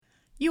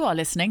You are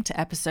listening to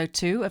episode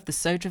 2 of the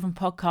So Driven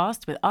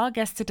podcast with our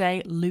guest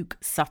today, Luke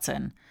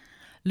Sutton.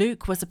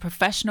 Luke was a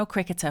professional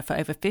cricketer for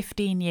over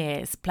 15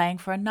 years, playing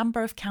for a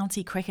number of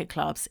county cricket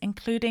clubs,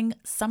 including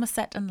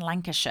Somerset and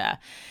Lancashire.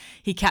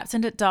 He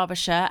captained at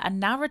Derbyshire and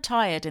now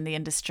retired in the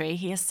industry,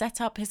 he has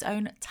set up his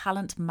own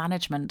talent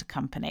management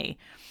company.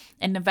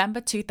 In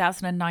November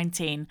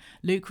 2019,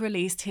 Luke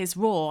released his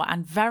raw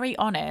and very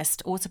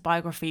honest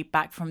autobiography,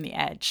 Back from the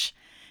Edge.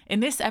 In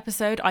this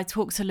episode, I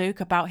talk to Luke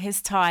about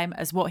his time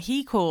as what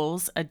he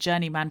calls a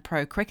journeyman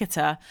pro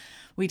cricketer.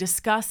 We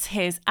discuss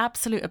his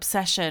absolute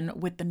obsession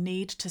with the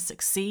need to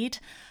succeed,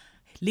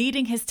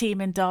 leading his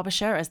team in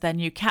Derbyshire as their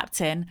new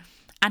captain,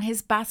 and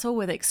his battle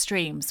with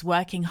extremes,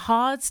 working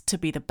hard to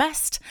be the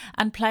best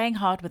and playing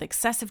hard with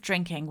excessive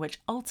drinking, which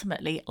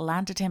ultimately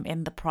landed him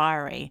in the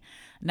Priory.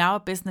 Now a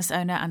business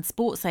owner and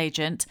sports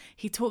agent,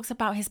 he talks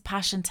about his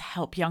passion to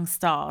help young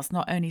stars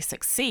not only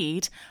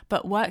succeed,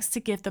 but works to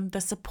give them the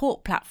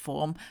support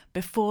platform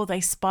before they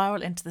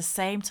spiral into the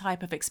same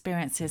type of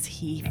experiences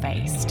he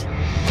faced.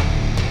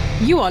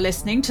 You are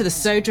listening to the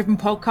So Driven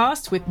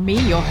podcast with me,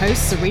 your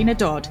host, Serena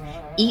Dodd.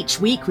 Each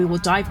week, we will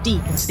dive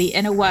deep into the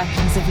inner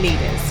workings of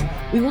leaders.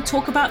 We will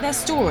talk about their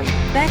story,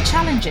 their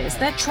challenges,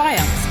 their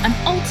triumphs, and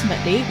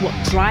ultimately what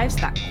drives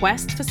that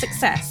quest for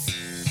success.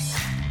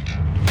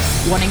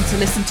 Wanting to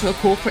listen to a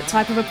corporate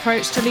type of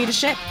approach to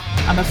leadership?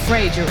 I'm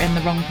afraid you're in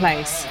the wrong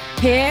place.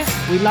 Here,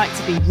 we like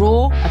to be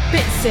raw, a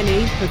bit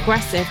silly,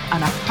 progressive,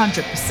 and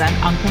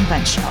 100%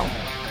 unconventional.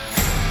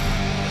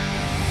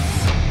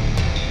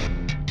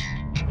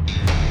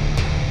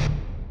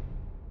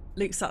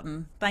 Luke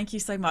Sutton, thank you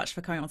so much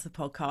for coming onto the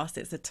podcast.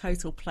 It's a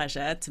total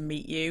pleasure to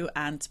meet you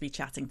and to be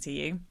chatting to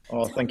you.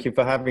 Oh, thank you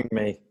for having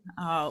me.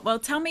 Oh, well,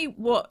 tell me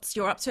what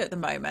you're up to at the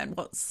moment.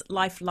 What's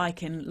life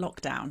like in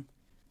lockdown?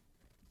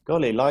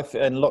 Golly, life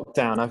in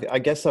lockdown. I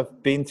guess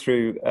I've been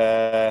through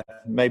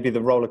maybe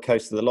the roller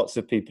coaster that lots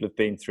of people have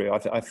been through.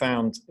 I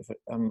found, if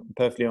I'm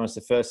perfectly honest,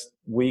 the first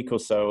week or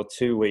so, or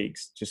 2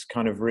 weeks, just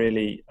kind of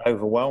really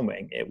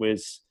overwhelming. It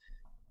was,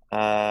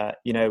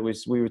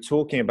 we were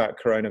talking about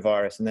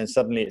coronavirus, and then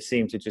suddenly it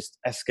seemed to just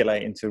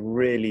escalate into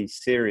really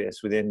serious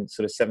within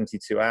sort of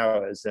 72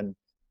 hours. And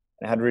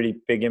it had a really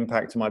big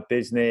impact on my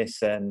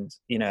business and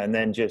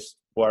then just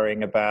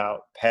worrying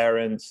about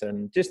parents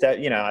and just,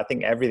 I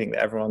think everything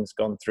that everyone's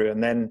gone through,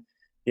 and then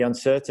the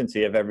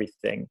uncertainty of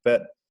everything.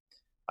 But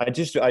I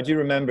do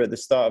remember at the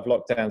start of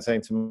lockdown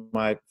saying to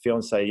my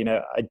fiance,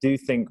 I do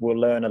think we'll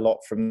learn a lot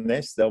from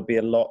this. There'll be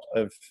a lot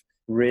of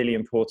really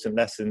important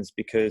lessons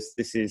because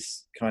this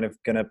is kind of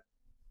going to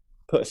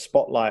put a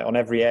spotlight on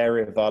every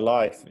area of our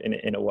life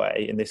in a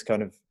way, in this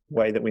kind of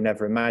way that we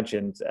never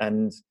imagined.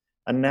 And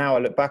now I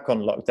look back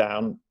on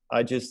lockdown,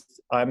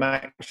 I'm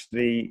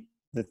actually,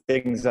 the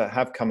things that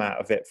have come out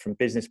of it from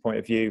business point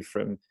of view,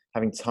 from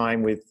having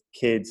time with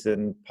kids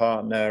and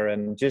partner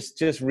and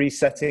just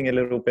resetting a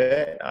little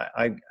bit.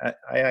 I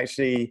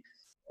actually,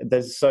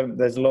 there's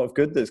a lot of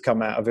good that's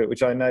come out of it,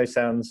 which I know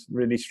sounds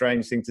really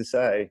strange thing to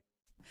say.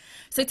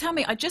 So tell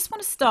me, I just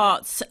want to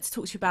start to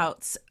talk to you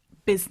about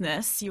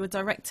business. You were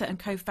director and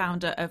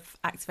co-founder of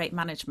Activate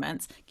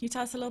Management. Can you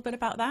tell us a little bit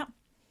about that?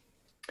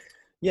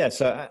 Yeah,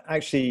 so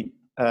actually,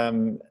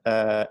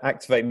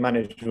 Activate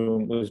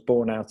Management was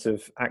born out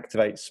of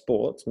Activate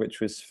Sport, which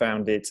was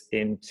founded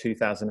in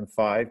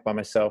 2005 by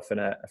myself and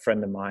a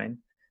friend of mine.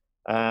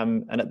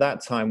 And at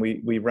that time,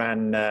 we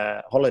ran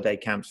holiday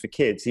camps for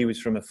kids. He was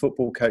from a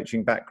football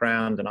coaching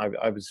background, and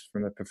I was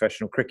from a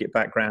professional cricket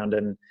background.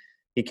 And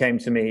he came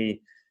to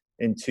me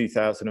in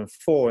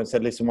 2004 and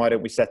said, listen, why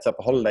don't we set up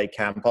a holiday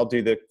camp? I'll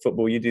do the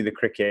football, you do the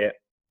cricket.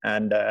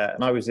 And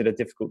I was at a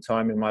difficult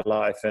time in my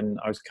life, and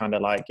I was kind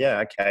of like,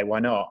 yeah, okay, why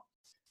not?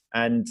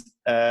 And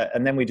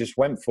then we just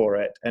went for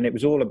it, and it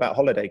was all about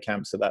holiday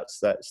camps at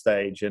that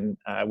stage. And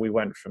we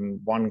went from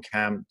one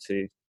camp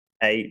to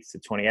 8 to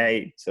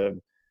 28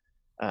 to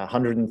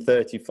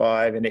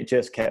 135, and it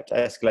just kept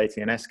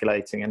escalating and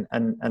escalating,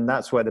 and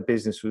that's where the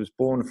business was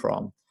born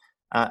from.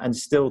 And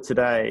still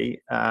today,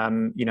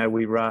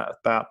 we run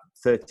about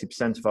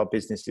 30% of our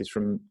business is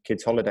from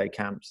kids' holiday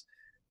camps.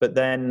 But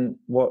then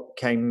what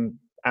came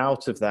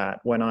out of that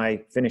when I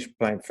finished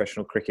playing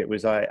professional cricket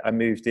was I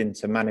moved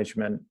into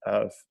management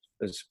of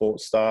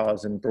sports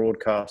stars and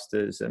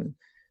broadcasters, and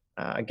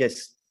I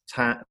guess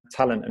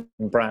talent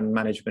and brand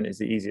management is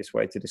the easiest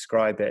way to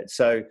describe it.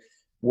 So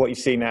what you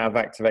see now of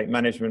Activate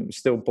Management was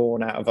still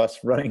born out of us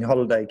running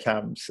holiday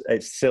camps.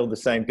 It's still the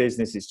same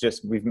business. It's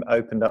just we've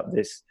opened up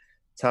this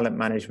talent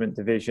management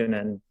division,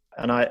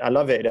 and I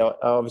love it.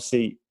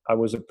 Obviously, I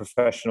was a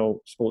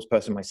professional sports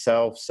person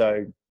myself,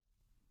 so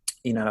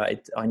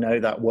I know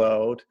that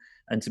world,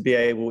 and to be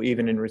able,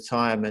 even in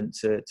retirement,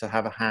 to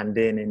have a hand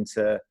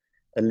into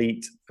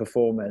elite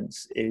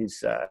performance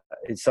is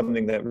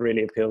something that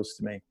really appeals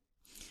to me.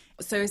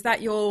 So is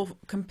that your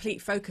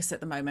complete focus at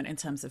the moment in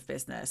terms of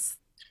business?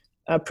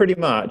 Pretty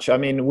much. I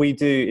mean, we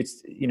do,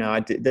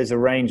 there's a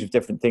range of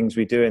different things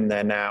we do in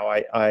there now.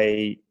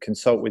 I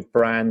consult with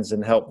brands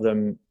and help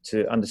them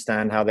to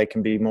understand how they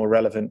can be more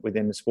relevant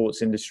within the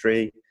sports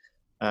industry,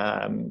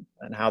 and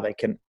how they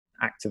can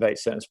activate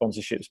certain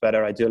sponsorships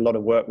better. I do a lot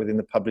of work within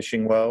the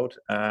publishing world,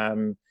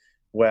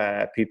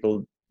 where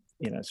people,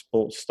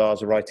 sports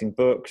stars are writing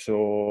books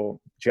or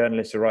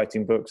journalists are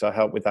writing books. I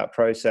help with that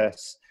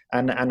process.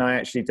 And I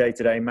actually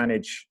day-to-day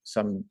manage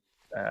some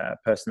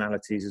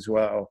personalities as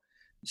well.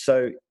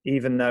 So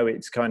even though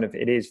it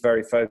is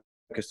very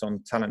focused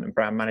on talent and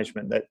brand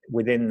management, that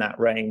within that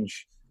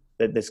range,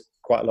 that there's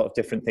quite a lot of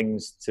different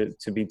things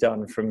to be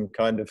done, from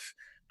kind of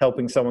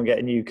helping someone get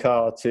a new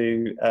car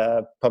to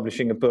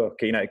publishing a book.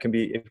 It can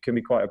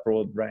be quite a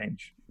broad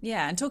range.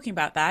 Yeah, and talking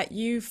about that,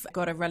 you've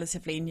got a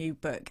relatively new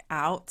book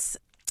out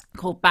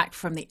called Back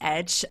from the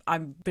Edge.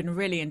 I've been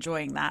really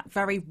enjoying that.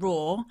 Very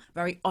raw,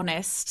 very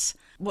honest.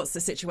 What's the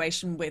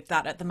situation with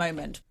that at the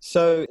moment?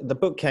 So the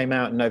book came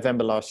out in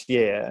November last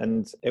year,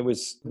 and it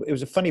was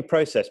a funny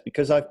process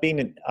because I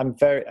do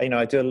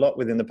a lot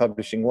within the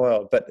publishing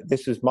world, but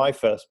this was my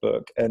first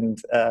book,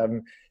 and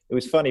it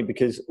was funny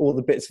because all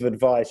the bits of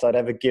advice I'd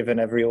ever given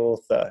every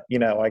author,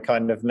 I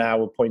kind of now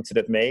were pointed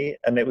at me,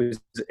 and it was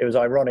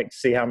ironic to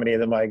see how many of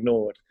them I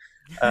ignored.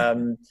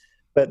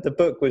 But the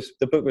book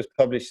was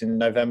published in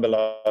November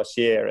last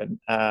year,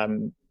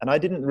 and I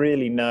didn't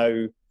really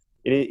know.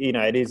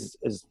 It is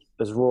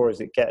as raw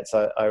as it gets.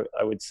 I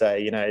would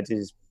say, it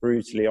is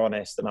brutally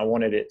honest, and I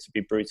wanted it to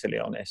be brutally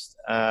honest.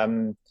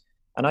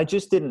 And I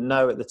just didn't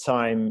know at the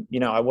time.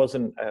 I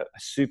wasn't a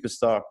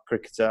superstar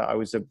cricketer. I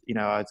was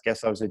I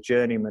guess I was a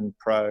journeyman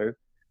pro.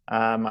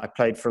 I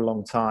played for a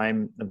long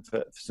time and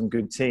for some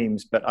good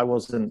teams, but I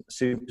wasn't a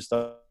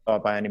superstar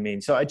by any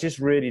means. So I just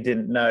really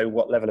didn't know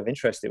what level of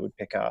interest it would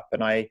pick up.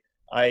 And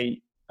I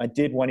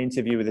did one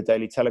interview with the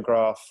Daily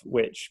Telegraph,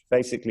 which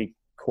basically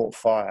caught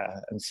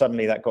fire, and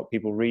suddenly that got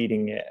people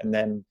reading it. And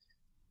then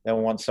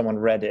once someone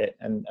read it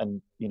and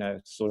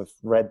sort of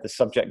read the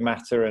subject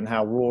matter and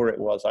how raw it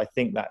was, I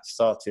think that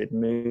started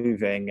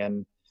moving.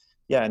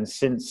 And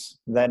since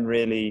then,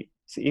 really,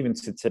 even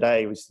to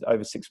today, it was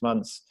over 6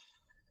 months.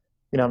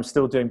 I'm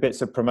still doing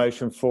bits of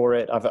promotion for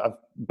it. I've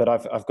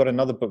got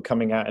another book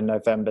coming out in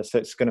November, so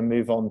it's going to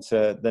move on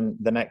to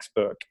the next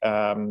book.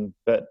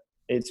 But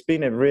it's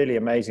been a really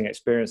amazing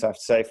experience, I have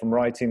to say, from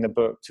writing the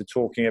book to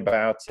talking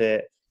about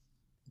it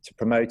to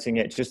promoting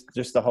it.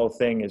 Just the whole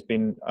thing has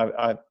been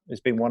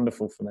it's been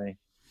wonderful for me.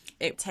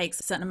 It takes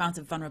a certain amount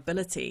of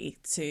vulnerability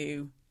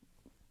to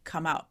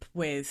come up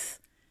with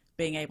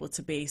being able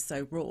to be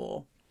so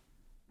raw.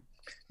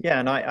 Yeah,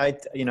 and I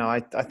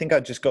think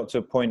I just got to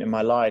a point in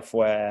my life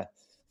where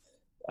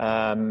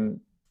a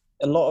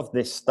lot of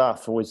this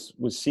stuff was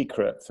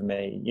secret for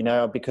me,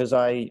 because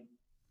I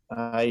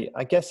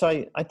guess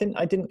I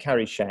didn't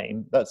carry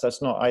shame.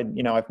 That's not,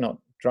 I've not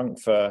drunk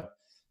for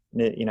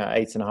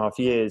 8.5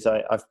 years.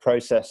 I've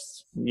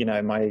processed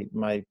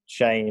my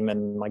shame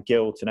and my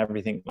guilt and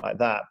everything like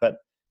that. But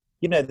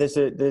there's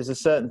a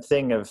certain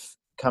thing of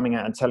coming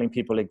out and telling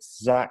people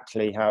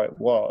exactly how it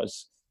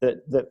was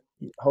that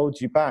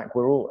holds you back.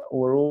 We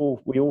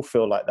all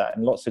feel like that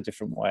in lots of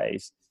different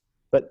ways.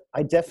 But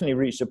I definitely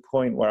reached a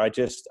point where I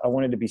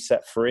wanted to be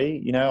set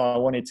free. I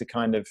wanted to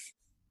kind of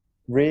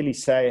really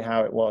say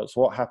how it was,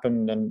 what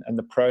happened, and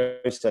the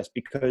process,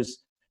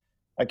 because,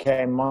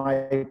 okay,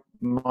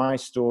 my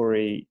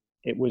story,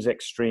 it was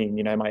extreme.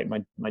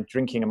 My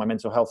drinking and my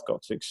mental health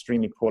got to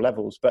extremely poor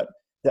levels, but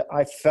that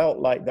I felt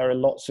like there are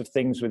lots of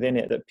things within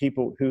it that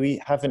people who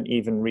haven't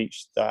even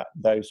reached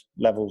those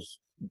levels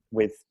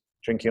with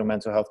drinking or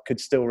mental health could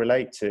still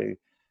relate to.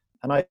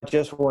 And I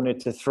just wanted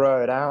to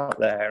throw it out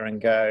there and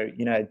go,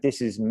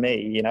 this is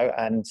me,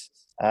 and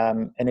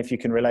if you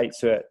can relate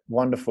to it,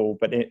 wonderful.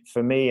 But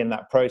for me, in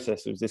that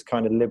process, it was this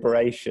kind of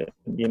liberation,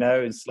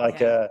 it's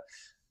like a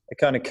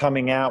kind of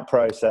coming out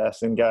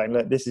process and going,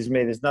 look, this is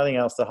me. There's nothing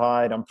else to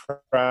hide. I'm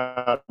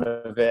proud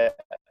of it.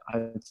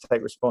 I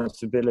take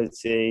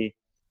responsibility,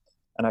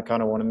 and I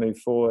kind of want to move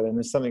forward. And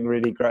there's something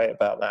really great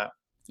about that.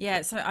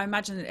 Yeah, so I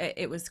imagine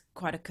it was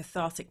quite a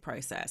cathartic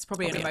process,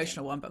 probably an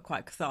emotional one, but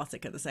quite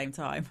cathartic at the same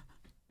time.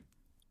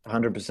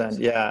 100%.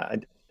 Yeah.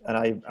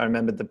 I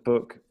remember the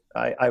book,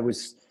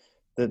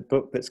 the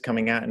book that's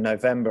coming out in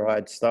November,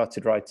 I'd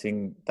started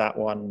writing that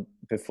one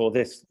before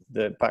this,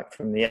 the Back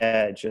from the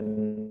Edge.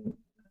 And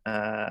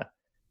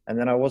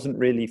then I wasn't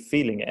really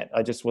feeling it.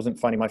 I just wasn't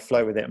finding my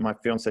flow with it. And my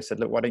fiance said,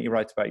 look, why don't you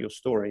write about your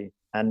story?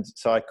 And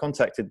so I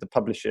contacted the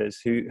publishers,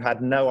 who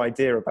had no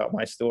idea about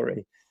my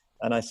story.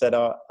 And I said,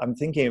 I'm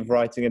thinking of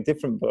writing a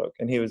different book.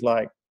 And he was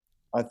like,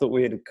 I thought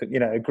we had,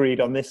 agreed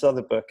on this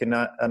other book. And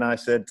I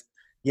said,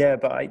 yeah,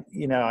 but I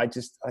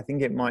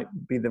think it might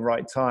be the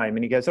right time.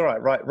 And he goes, all right,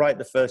 write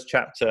the first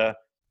chapter,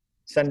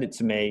 send it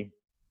to me,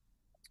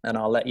 and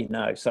I'll let you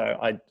know. So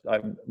I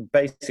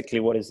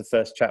basically, what is the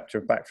first chapter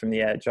of Back from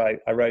the Edge? I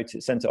wrote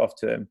it, sent it off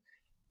to him,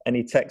 and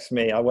he texted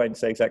me. I won't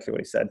say exactly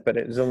what he said, but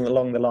it was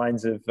along the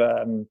lines of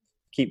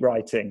keep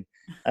writing.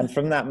 And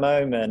from that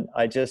moment,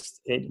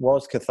 it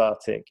was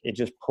cathartic. It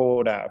just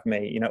poured out of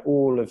me,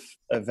 all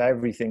of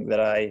everything that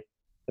I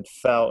had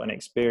felt and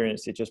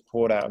experienced. It just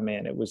poured out of me,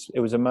 and it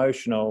was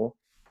emotional,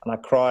 and I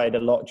cried a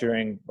lot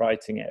during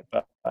writing it,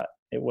 but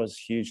it was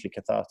hugely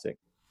cathartic.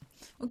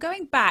 Well,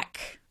 going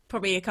back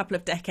probably a couple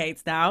of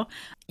decades now.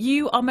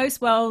 You are most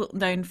well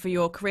known for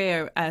your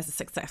career as a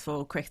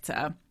successful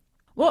cricketer.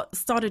 What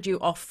started you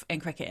off in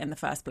cricket in the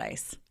first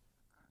place?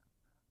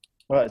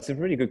 Well, it's a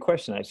really good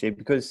question, actually,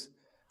 because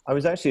I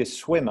was actually a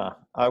swimmer.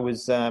 I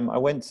went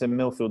to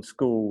Millfield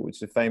School, which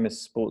is a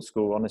famous sports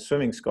school, on a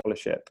swimming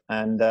scholarship.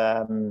 And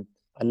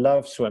I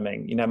love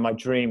swimming. You know, my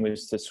dream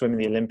was to swim in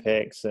the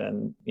Olympics,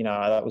 and, you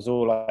know, that was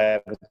all I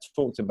ever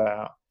talked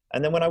about.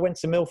 And then when I went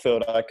to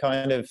Millfield,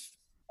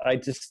 I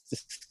just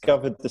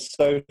discovered the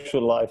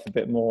social life a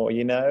bit more.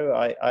 You know,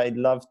 I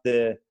loved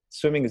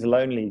swimming is a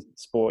lonely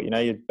sport. You know,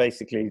 you're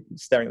basically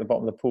staring at the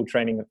bottom of the pool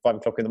training at 5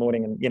 o'clock in the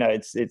morning, and, you know,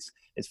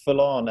 it's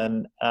full on.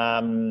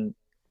 And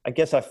I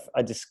guess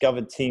I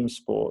discovered team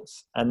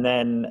sports, and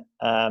then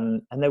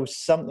and there was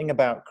something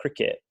about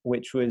cricket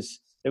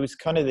there was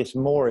kind of this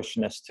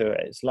Moorishness to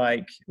it. It's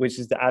like, which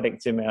is the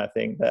addict in me, I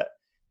think, that,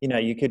 you know,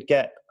 you could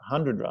get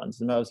 100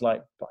 runs, and I was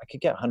like, but I could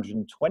get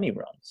 120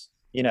 runs,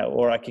 you know,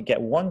 or I could get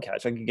one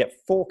catch, I could get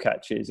 4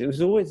 catches. There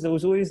was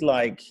always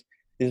like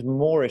this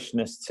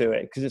Moorishness to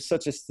it, because it's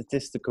such a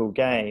statistical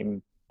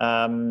game.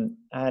 And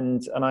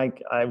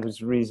I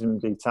was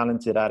reasonably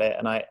talented at it,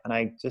 and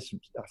I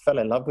fell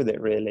in love with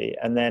it, really.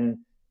 And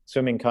then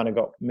swimming kind of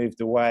got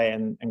moved away,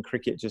 and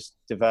cricket just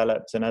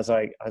developed. And as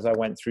I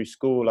went through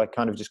school, I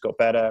kind of just got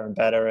better and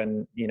better,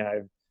 and, you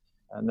know,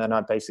 and then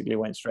I basically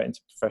went straight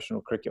into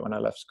professional cricket when I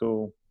left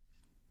school.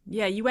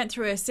 Yeah, you went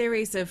through a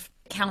series of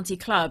county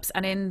clubs,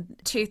 and in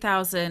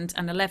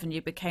 2011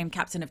 you became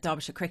captain of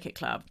Derbyshire Cricket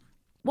Club.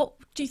 What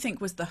do you think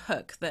was the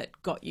hook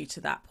that got you to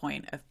that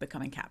point of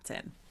becoming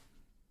captain?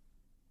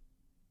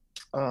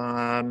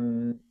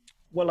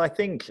 Well, I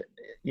think,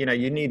 you know,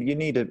 you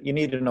need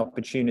an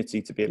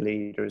opportunity to be a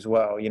leader as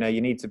well. You know, you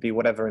need to be,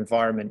 whatever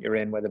environment you're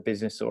in, whether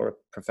business or a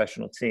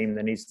professional team,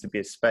 there needs to be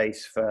a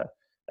space for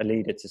a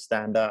leader to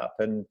stand up.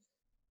 And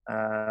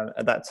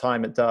at that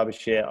time at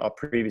Derbyshire, our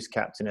previous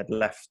captain had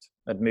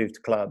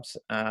moved clubs.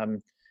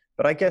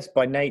 But I guess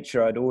by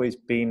nature, I'd always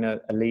been a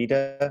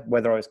leader,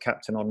 whether I was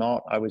captain or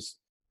not. I was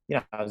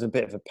a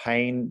bit of a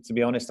pain, to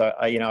be honest.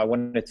 I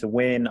wanted to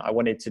win. I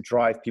wanted to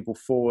drive people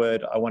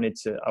forward. I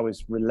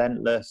was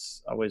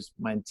relentless.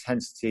 My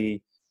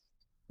intensity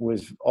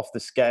was off the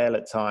scale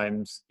at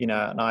times, you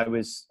know, and I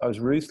was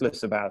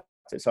ruthless about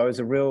it. So I was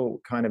a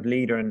real kind of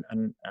leader,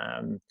 and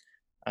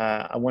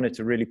I wanted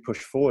to really push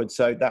forward.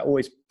 So that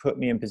always put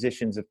me in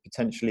positions of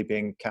potentially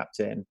being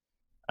captain.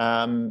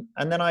 And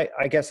then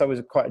I guess I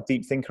was quite a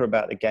deep thinker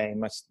about the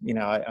game.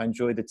 I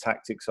enjoyed the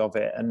tactics of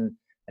it, and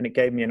it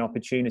gave me an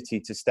opportunity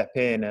to step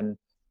in. And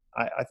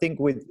I think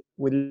with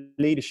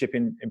leadership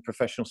in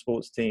professional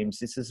sports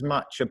teams, it's as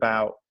much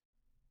about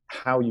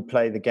how you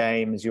play the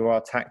game as you are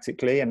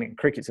tactically. I mean,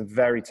 cricket's a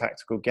very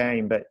tactical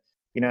game, but,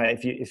 you know,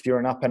 if you're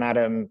an up and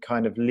atom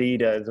kind of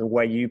leader, the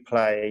way you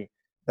play,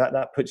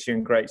 that puts you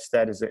in great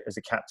stead as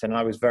a captain. And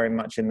I was very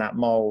much in that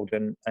mold,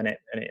 and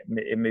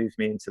it moved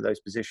me into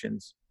those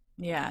positions.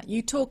 Yeah,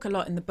 you talk a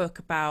lot in the book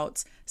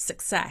about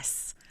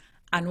success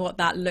and what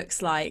that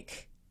looks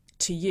like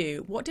to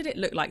you. What did it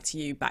look like to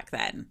you back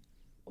then?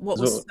 What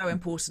was so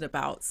important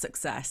about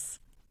success?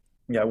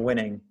 Yeah,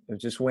 winning. It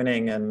was just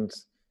winning and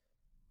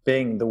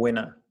being the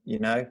winner, you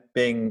know,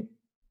 being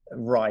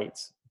right,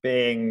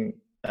 being,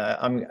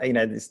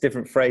 there's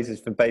different phrases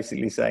for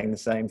basically saying the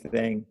same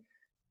thing.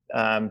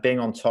 Being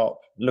on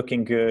top,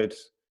 looking good.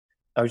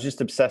 I was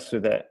just obsessed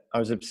with it. I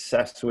was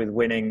obsessed with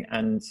winning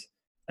and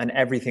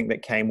everything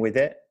that came with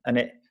it.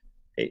 And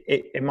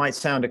it might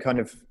sound a kind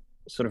of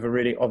sort of a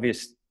really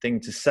obvious thing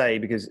to say,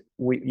 because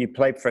you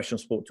play professional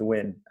sport to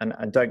win.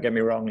 And don't get me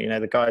wrong, you know,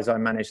 the guys I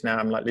manage now,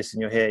 I'm like, listen,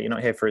 you're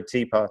not here for a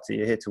tea party,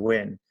 you're here to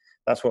win.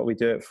 That's what we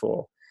do it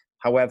for.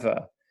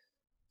 However,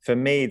 for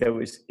me, it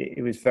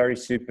was very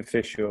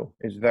superficial.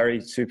 It was very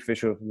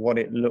superficial of what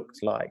it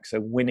looked like. So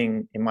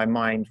winning in my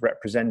mind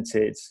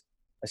represented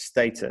a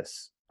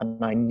status,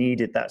 and I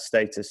needed that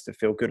status to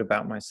feel good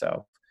about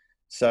myself.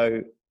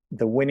 So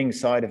the winning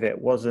side of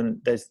it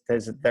wasn't,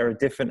 there are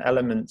different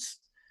elements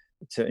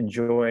to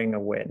enjoying a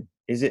win.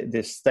 Is it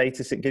the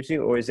status it gives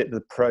you, or is it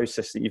the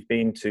process that you've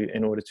been to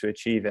in order to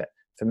achieve it?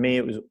 For me,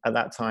 at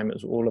that time, it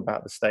was all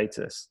about the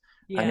status.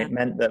 Yeah. And it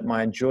meant that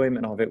my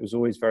enjoyment of it was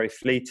always very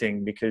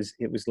fleeting, because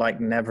it was like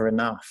never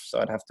enough. So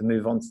I'd have to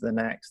move on to the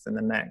next and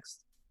the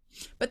next.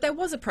 But there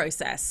was a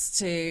process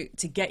to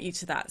get you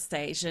to that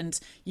stage, and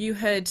you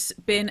had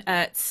been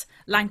at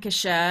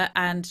Lancashire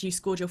and you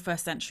scored your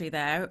first century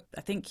there.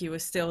 I think you were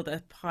still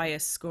the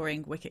highest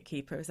scoring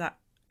wicketkeeper. Is that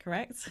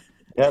correct?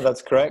 Yeah,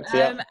 that's correct.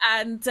 Yeah.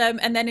 And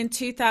then in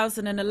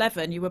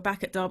 2011, you were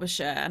back at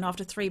Derbyshire, and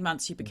after 3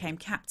 months, you became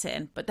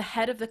captain. But the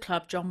head of the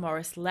club, John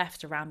Morris,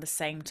 left around the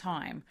same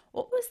time.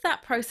 What was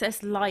that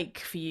process like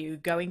for you,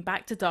 going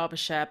back to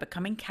Derbyshire,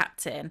 becoming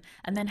captain,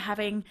 and then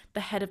having the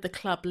head of the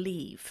club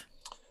leave?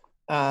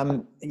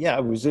 Yeah,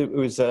 it was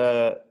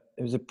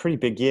a pretty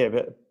big year,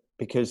 but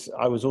because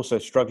I was also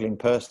struggling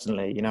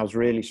personally. You know, I was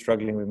really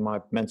struggling with my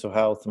mental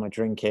health and my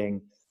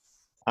drinking.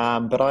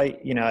 But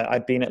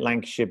I'd been at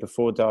Lancashire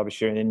before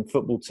Derbyshire, and in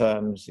football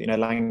terms, you know,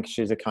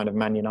 Lancashire's a kind of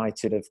Man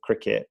United of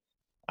cricket.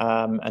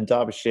 And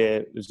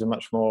Derbyshire was a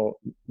much more,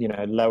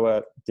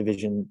 lower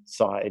division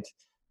side,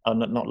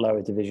 not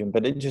lower division,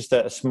 but just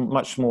a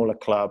much smaller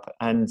club.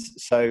 And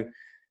so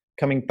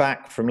coming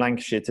back from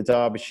Lancashire to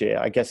Derbyshire,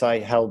 I guess I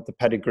held the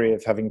pedigree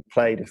of having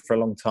played for a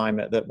long time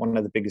at one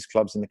of the biggest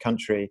clubs in the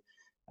country.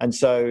 And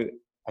so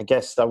I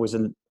guess I was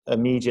an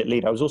immediate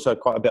lead. I was also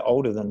quite a bit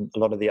older than a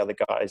lot of the other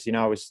guys.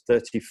 I was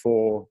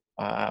 34,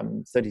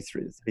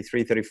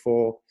 33,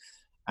 34.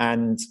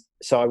 And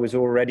so I was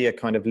already a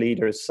kind of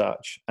leader as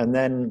such. And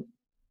then,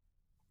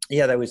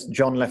 there was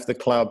John left the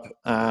club.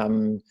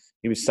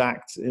 He was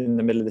sacked in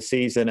the middle of the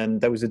season,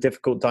 and there was a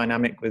difficult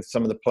dynamic with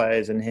some of the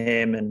players and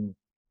him and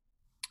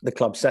the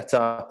club set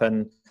up.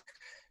 And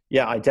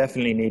I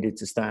definitely needed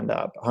to stand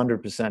up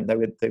 100%.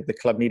 The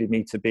club needed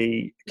me to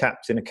be a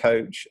captain, a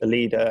coach, a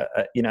leader,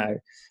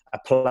 a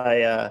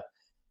player.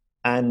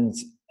 And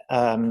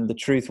the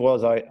truth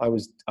was I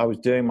was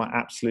doing my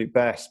absolute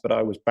best, but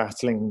I was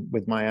battling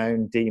with my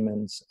own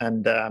demons,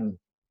 and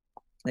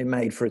it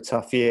made for a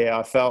tough year.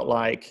 I felt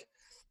like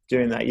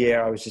during that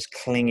year I was just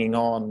clinging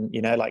on,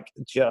 like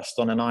just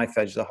on a knife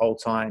edge the whole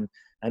time,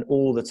 and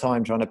all the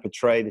time trying to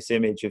portray this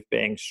image of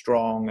being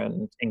strong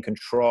and in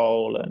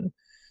control, and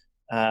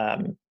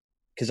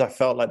because I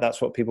felt like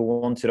that's what people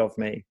wanted of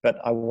me, but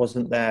I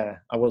wasn't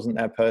there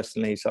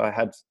personally. So I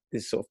had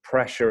this sort of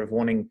pressure of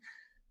wanting,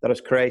 that I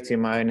was creating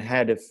in my own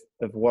head of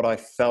what I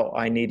felt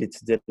I needed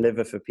to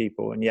deliver for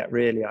people. And yet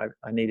really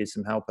I needed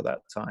some help at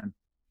that time.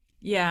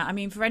 Yeah, I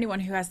mean, for anyone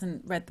who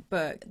hasn't read the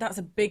book, that's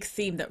a big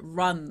theme that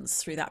runs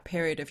through that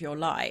period of your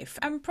life,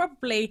 and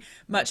probably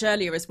much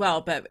earlier as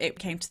well, but it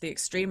came to the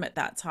extreme at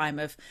that time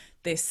of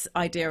this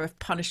idea of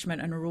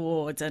punishment and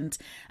reward and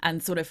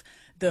sort of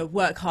the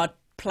work hard,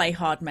 play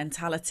hard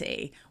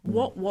mentality.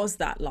 What was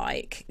that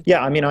like?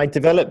 Yeah, I mean, I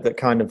developed that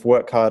kind of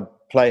work hard,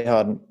 play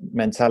hard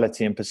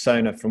mentality and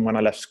persona from when I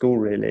left school,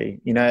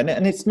 really,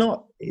 and it's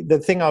not, the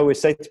thing I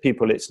always say to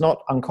people, it's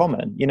not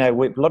uncommon. A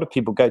lot of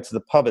people go to the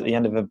pub at the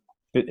end of a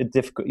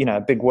difficult, a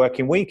big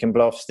working week and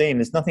blow off steam.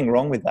 There's nothing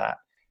wrong with that.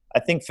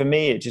 I think for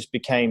me, it just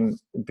became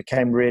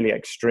really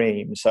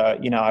extreme. So,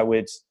 I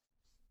would,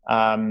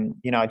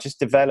 I just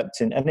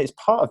developed and it's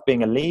part of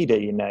being a leader,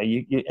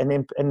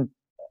 and in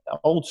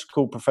old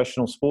school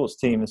professional sports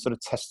team, the sort of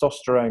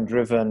testosterone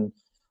driven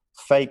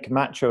fake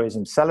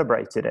machoism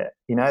celebrated it.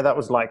 That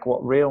was like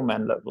what real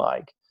men look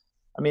like.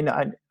 I mean,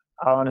 I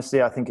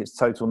honestly, I think it's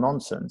total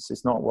nonsense.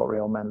 It's not what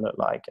real men look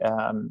like.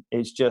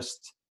 It's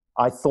just,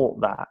 I thought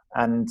that.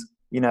 And,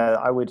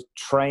 I would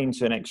train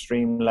to an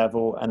extreme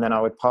level, and then I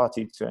would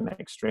party to an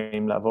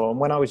extreme level. And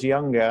when I was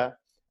younger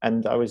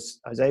and I was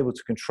able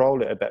to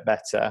control it a bit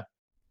better,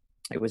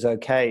 it was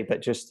okay.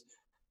 But just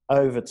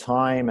over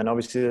time, and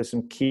obviously there's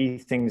some key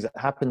things that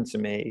happened to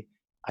me,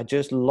 I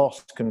just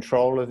lost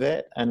control of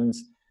it. And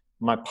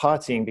my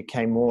partying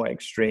became more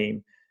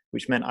extreme,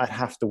 which meant I'd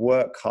have to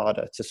work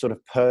harder to sort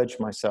of purge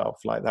myself,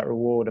 like that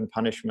reward and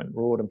punishment.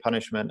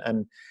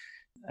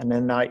 And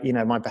then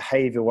my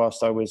behavior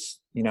whilst I was,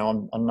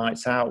 on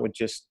nights out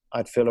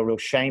I'd feel a real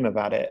shame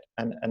about it,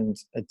 and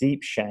a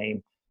deep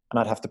shame, and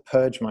I'd have to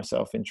purge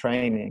myself in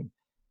training.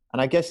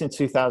 And I guess in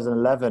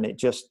 2011,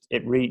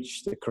 it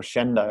reached a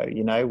crescendo,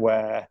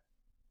 where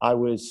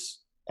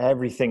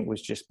everything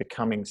was just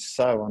becoming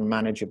so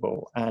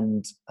unmanageable.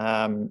 And,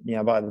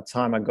 by the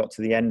time I got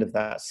to the end of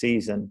that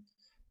season,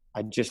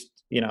 I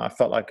just, I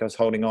felt like I was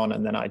holding on,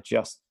 and then I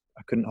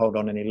couldn't hold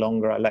on any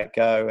longer. I let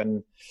go,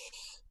 and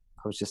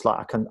I was just like,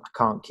 I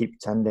can't keep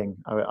pretending.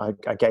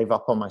 I gave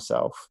up on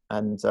myself,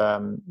 and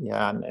and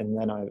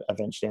then I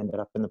eventually ended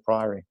up in the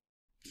Priory.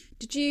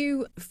 Did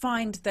you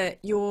find that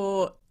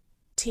your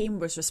team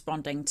was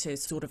responding to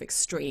sort of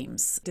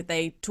extremes? Did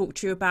they talk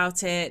to you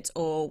about it,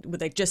 or were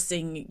they just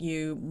seeing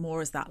you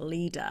more as that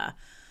leader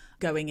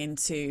going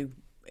into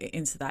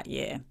that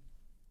year?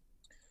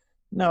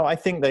 No, I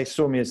think they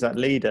saw me as that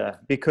leader,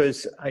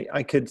 because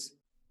I could.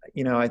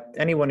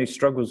 Anyone who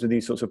struggles with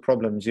these sorts of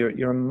problems,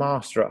 you're a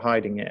master at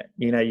hiding it.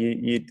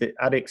 The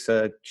addicts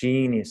are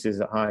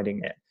geniuses at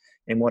hiding it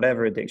in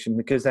whatever addiction,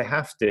 because they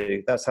have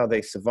to. That's how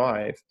they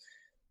survive.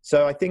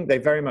 So I think they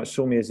very much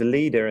saw me as a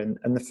leader, and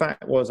the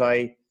fact was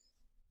I'd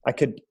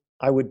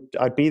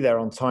be there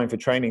on time for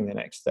training the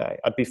next day.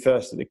 I'd be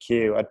first at the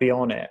queue. I'd be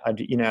on it.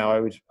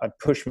 I'd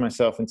push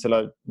myself until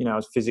I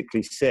was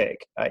physically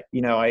sick.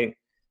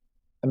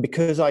 And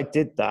because I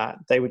did that,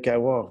 they would go,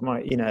 well,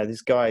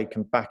 this guy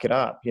can back it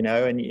up,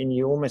 and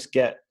you almost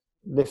get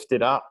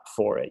lifted up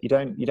for it. You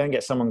don't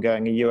get someone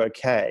going, are you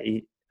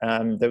okay?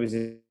 There was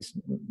this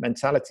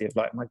mentality of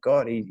like, my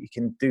God, he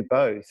can do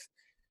both.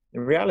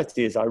 The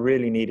reality is I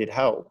really needed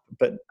help,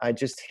 but I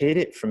just hid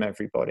it from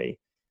everybody.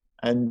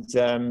 And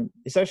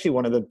it's actually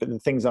one of the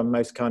things I'm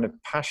most kind of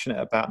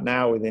passionate about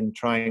now within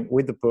trying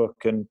with the book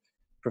and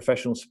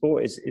professional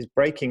sport is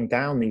breaking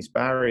down these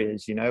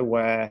barriers,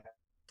 where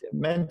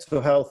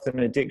mental health and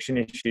addiction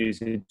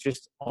issues are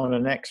just on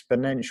an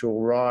exponential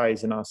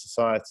rise in our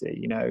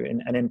society,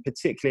 and in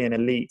particularly in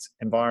elite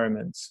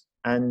environments.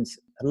 And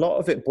a lot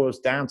of it boils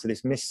down to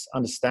this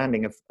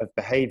misunderstanding of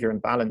behavior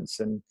and balance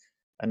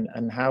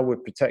and how we're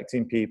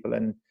protecting people.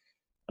 And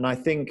And I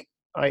think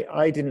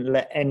I didn't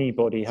let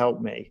anybody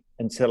help me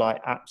until I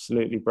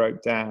absolutely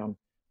broke down.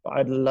 But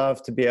I'd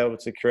love to be able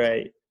to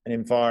create an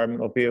environment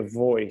or be a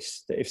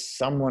voice that if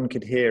someone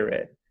could hear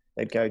it,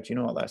 they'd go, do you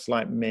know what, that's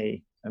like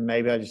me. And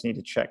maybe I just need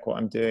to check what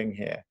I'm doing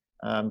here.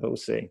 But we'll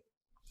see.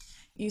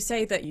 You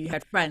say that you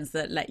had friends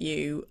that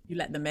you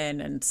let them in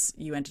and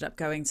you ended up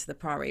going to the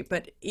Priory,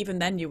 but even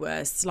then you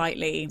were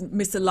slightly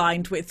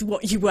misaligned with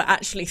what you were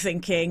actually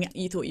thinking.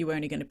 You thought you were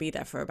only going to be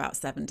there for about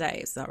 7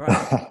 days, is that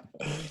right?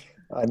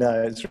 I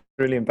know, it's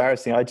really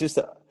embarrassing. I just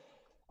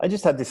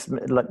had this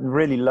like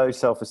really low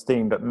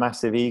self-esteem, but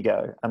massive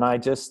ego. And I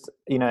just,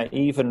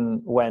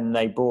 even when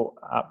they brought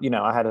up,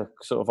 I had a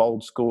sort of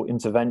old school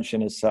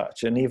intervention as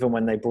such. And even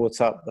when they brought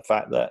up the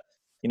fact that,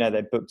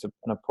 they booked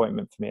an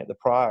appointment for me at the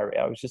Priory,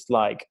 I was just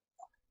like,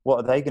 what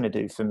are they going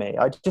to do for me?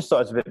 I just thought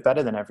I was a bit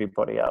better than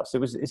everybody else.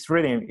 It's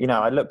really,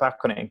 I look back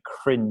on it and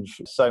cringe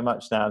so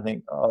much now. I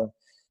think,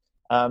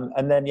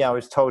 and then, I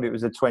was told it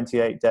was a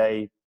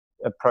 28-day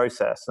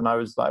process. And I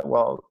was like,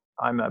 well,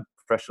 I'm a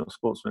professional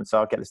sportsman, so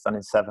I'll get this done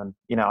in 7.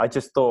 I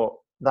just thought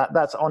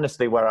that's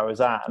honestly where I was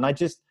at.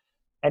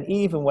 And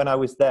even when I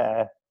was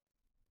there,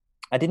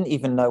 I didn't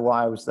even know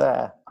why I was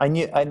there. I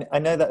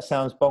know that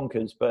sounds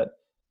bonkers, but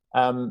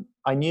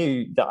I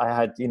knew that I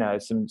had,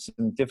 some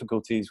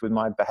difficulties with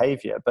my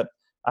behavior, but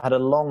I had a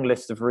long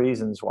list of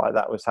reasons why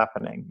that was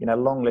happening,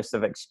 long list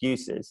of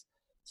excuses.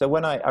 So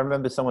when I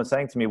remember someone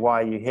saying to me,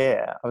 why are you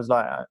here? I was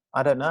like,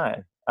 I don't know.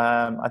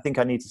 I think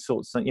I need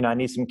to I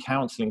need some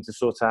counseling to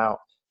sort out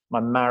my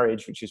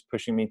marriage, which is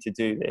pushing me to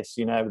do this,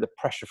 the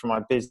pressure from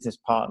my business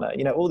partner,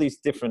 all these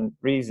different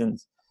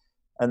reasons.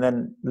 And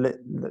then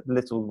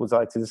little was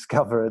I to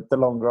discover the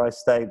longer I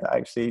stayed that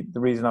actually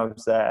the reason I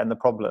was there and the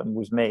problem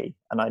was me,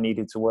 and I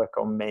needed to work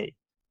on me.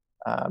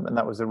 And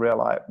that was a real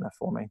eye-opener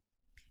for me.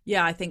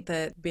 Yeah, I think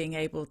that being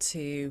able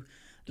to,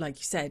 like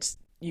you said,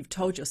 you've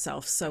told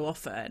yourself so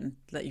often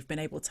that you've been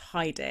able to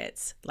hide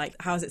it. Like,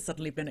 how has it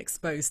suddenly been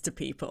exposed to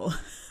people?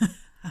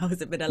 How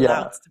has it been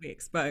allowed to be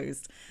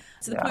exposed?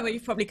 To the point where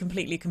you've probably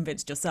completely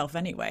convinced yourself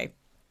anyway.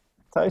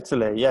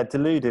 Totally, yeah,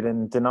 deluded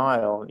and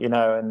denial, and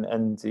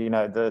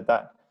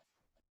that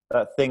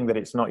thing that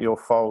it's not your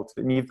fault,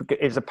 and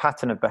it's a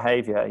pattern of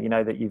behaviour,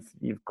 that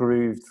you've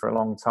grooved for a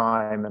long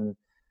time, and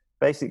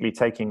basically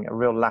taking a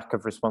real lack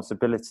of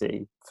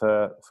responsibility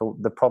for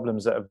the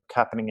problems that are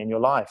happening in your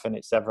life, and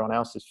it's everyone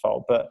else's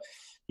fault. But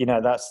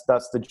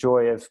that's the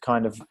joy of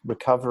kind of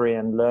recovery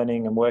and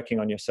learning and working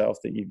on yourself,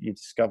 that you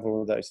discover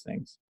all those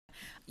things.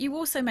 You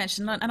also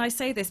mentioned, and I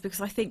say this because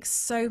I think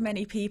so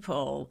many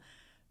people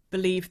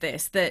believe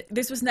this, that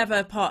this was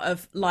never part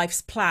of life's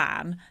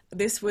plan.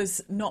 This was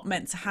not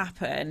meant to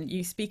happen.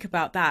 You speak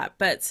about that,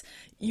 but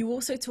you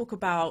also talk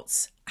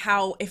about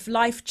how if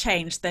life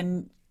changed,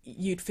 then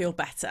you'd feel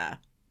better,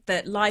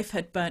 that life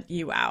had burnt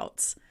you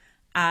out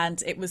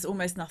and it was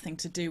almost nothing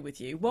to do with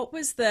you. What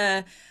was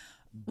the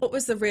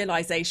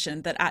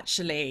realization that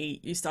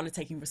actually you started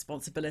taking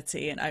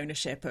responsibility and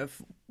ownership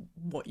of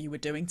what you were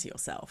doing to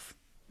yourself?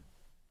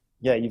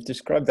 Yeah, you've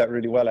described that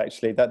really well,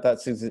 actually.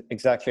 That's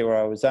exactly where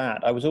I was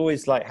at. I was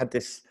always like, had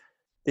this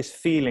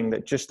feeling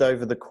that just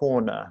over the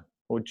corner,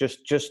 or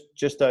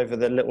just over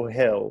the little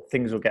hill,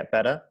 things will get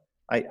better.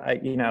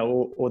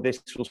 Or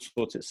this will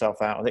sort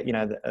itself out,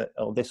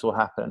 or this will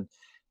happen.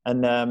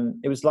 And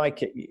it was like,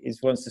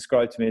 it's once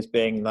described to me as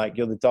being like,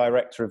 you're the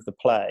director of the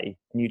play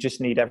and you just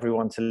need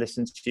everyone to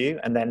listen to you,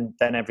 and then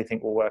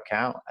everything will work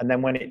out. And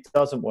then when it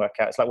doesn't work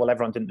out, it's like, well,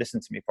 everyone didn't listen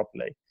to me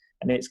properly.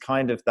 And it's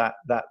kind of that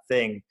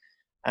thing.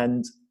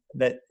 And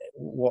that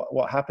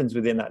what happens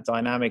within that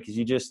dynamic is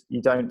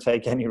you don't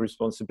take any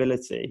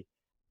responsibility.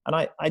 And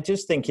I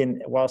just think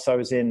whilst I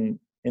was in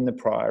the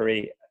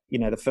Priory,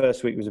 the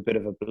first week was a bit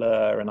of a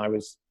blur, and I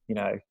was,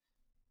 at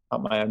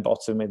my own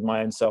bottom with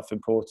my own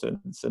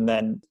self-importance. And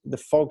then the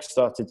fog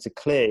started to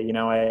clear.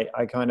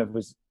 I kind of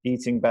was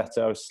eating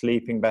better, I was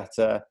sleeping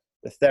better.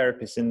 The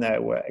therapists in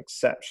there were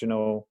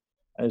exceptional.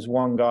 And there's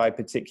one guy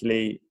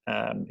particularly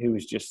who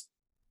was just,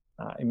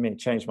 it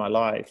changed my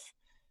life.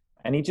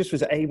 And he just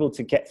was able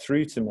to get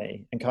through to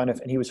me and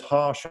he was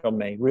harsh on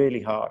me,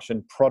 really harsh,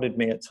 and prodded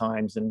me at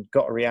times and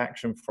got a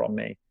reaction from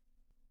me.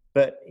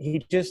 But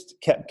he just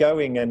kept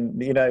going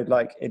and,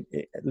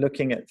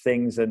 looking at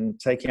things and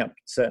taking up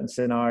certain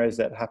scenarios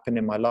that happened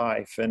in my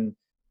life. And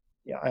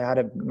I had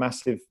a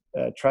massive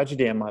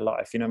tragedy in my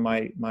life.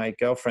 My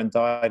girlfriend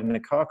died in a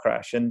car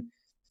crash. And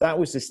that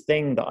was this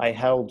thing that I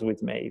held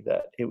with me,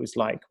 that it was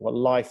like, well,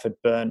 life had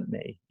burnt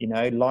me.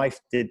 Life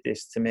did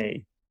this to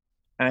me.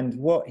 And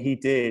what he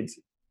did,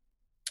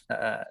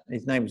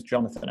 his name was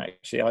Jonathan,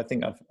 actually. I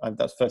think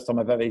that's the first time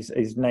I've ever,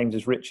 his name's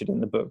as Richard in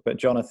the book, but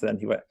Jonathan,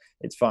 he went,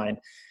 it's fine.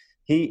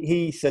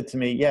 He said to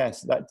me,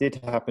 yes, that did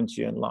happen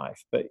to you in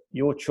life, but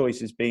your choice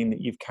has been that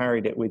you've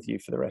carried it with you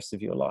for the rest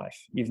of your life.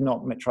 You've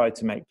not tried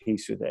to make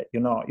peace with it.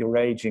 You're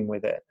raging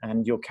with it,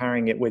 and you're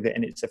carrying it with it,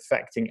 and it's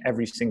affecting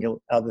every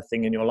single other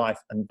thing in your life.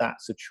 And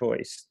that's a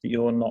choice, that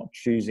you're not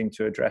choosing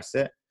to address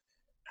it.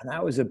 And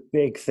that was a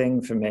big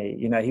thing for me.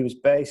 He was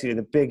basically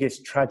the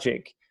biggest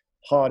tragic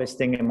hardest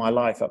thing in my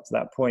life up to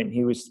that point.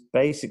 He was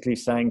basically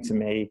saying to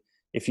me,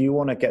 if you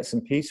want to get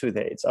some peace with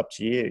it, it's up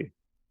to you.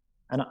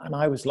 And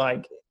I was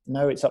like,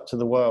 no, it's up to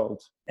the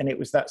world. And it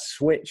was that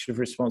switch of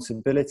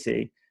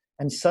responsibility.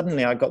 And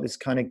suddenly I got this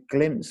kind of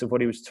glimpse of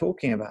what he was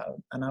talking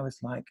about. And I was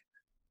like,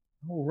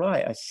 all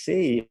right, I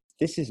see.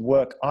 This is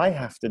work I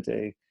have to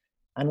do.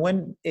 And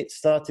when it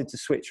started to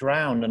switch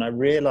around and I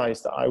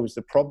realized that I was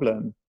the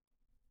problem,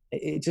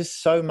 it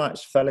just so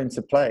much fell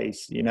into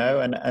place, you know,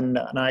 and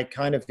I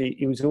kind of,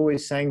 he was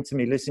always saying to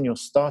me, listen, your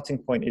starting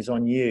point is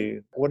on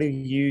you. What are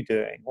you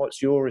doing?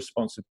 What's your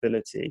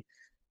responsibility?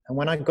 And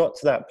when I got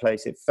to that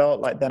place, it felt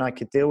like then I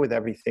could deal with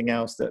everything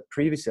else that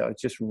previously I was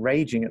just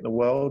raging at the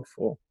world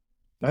for.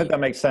 I hope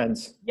that makes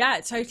sense. Yeah,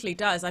 it totally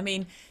does. I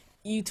mean,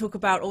 you talk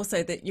about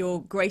also that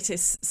your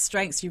greatest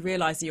strengths, you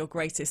realize are your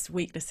greatest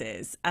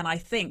weaknesses. And I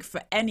think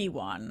for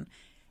anyone,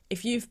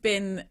 if you've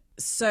been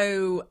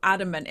so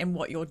adamant in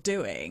what you're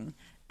doing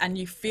and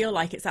you feel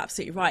like it's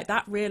absolutely right,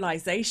 that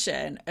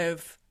realization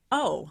of,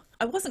 oh,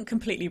 I wasn't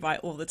completely right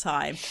all the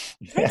time.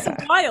 It takes a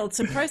while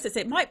to process.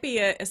 It might be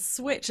a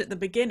switch at the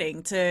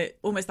beginning to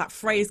almost that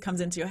phrase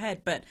comes into your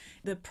head, but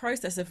the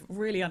process of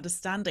really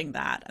understanding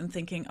that and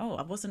thinking, oh,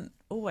 I wasn't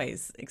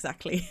always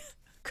exactly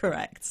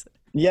correct.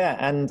 Yeah,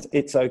 and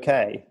it's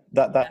okay.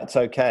 That's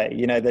okay.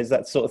 You know, there's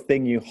that sort of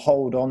thing you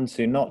hold on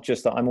to, not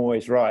just that I'm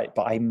always right,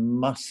 but I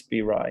must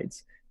be right.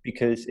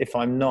 Because if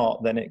I'm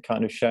not, then it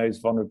kind of shows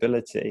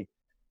vulnerability.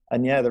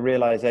 And yeah, the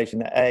realization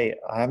that I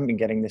haven't been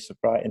getting this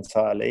right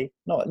entirely.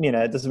 Not, you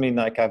know, it doesn't mean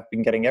like I've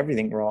been getting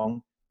everything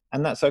wrong.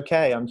 And that's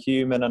okay. I'm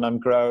human and I'm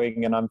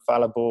growing and I'm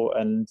fallible,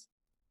 and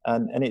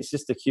it's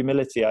just the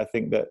humility, I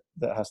think, that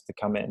has to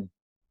come in.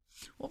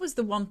 What was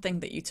the one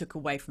thing that you took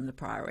away from the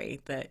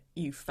Priory that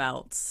you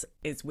felt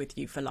is with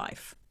you for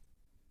life?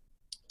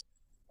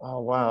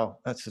 Oh, wow.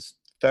 That's a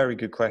very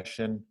good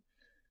question.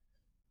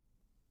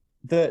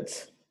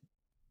 That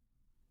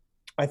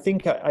I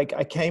think I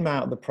came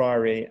out of the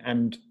Priory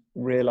and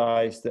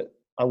realized that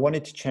I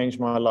wanted to change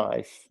my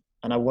life,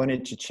 and I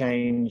wanted to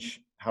change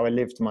how I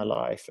lived my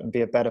life and be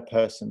a better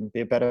person,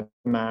 be a better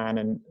man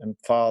and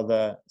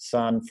father,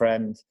 son,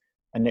 friend.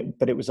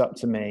 But it was up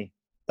to me.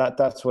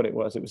 That's what it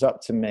was. It was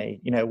up to me.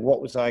 You know,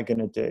 what was I going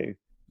to do?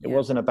 It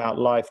wasn't about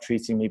life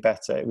treating me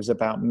better. It was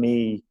about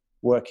me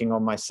working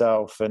on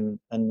myself and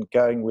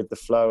going with the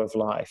flow of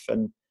life.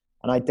 And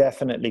I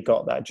definitely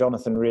got that.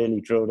 Jonathan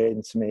really drilled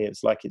into me.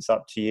 It's like, it's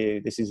up to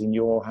you. This is in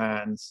your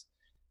hands.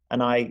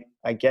 And I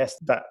guess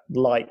that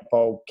light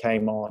bulb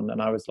came on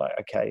and I was like,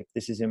 okay,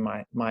 this is in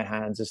my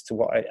hands as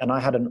to and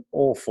I had an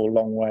awful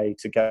long way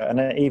to go.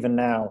 And even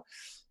now,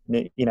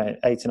 you know,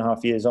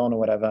 8.5 years on or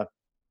whatever,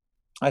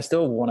 I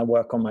still want to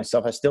work on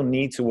myself. I still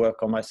need to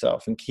work on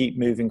myself and keep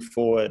moving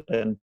forward.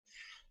 And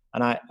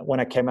when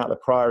I came out of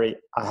the Priory,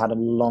 I had a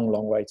long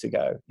way to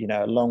go, you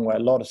know, a long way, a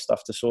lot of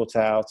stuff to sort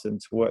out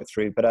and to work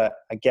through. But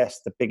I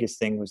guess the biggest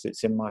thing was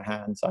it's in my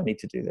hands. I need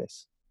to do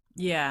this.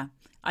 Yeah.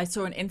 I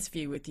saw an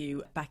interview with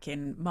you back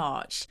in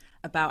March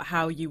about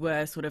how you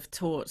were sort of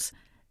taught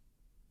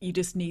you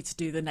just need to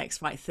do the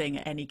next right thing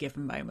at any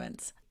given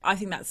moment. I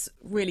think that's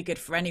really good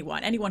for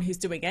anyone who's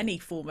doing any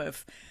form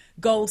of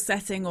goal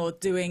setting or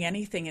doing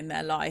anything in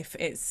their life.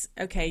 It's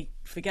okay,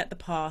 forget the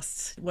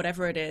past,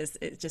 whatever it is,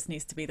 it just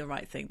needs to be the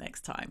right thing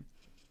next time.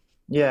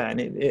 Yeah, and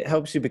it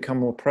helps you become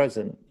more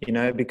present, you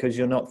know, because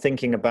you're not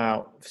thinking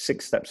about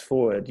 6 steps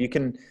forward. You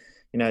can,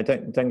 you know,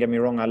 don't get me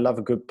wrong, I love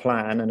a good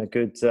plan and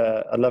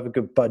I love a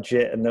good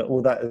budget and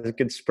all that, a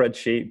good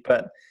spreadsheet,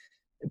 but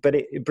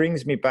it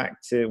brings me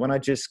back to when I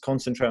just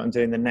concentrate on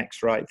doing the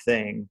next right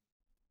thing.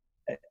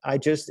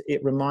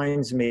 It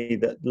reminds me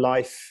that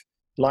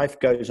life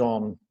goes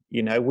on.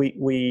 You know,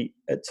 we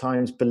at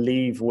times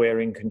believe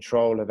we're in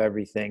control of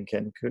everything,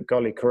 and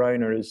golly,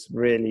 Corona has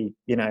really,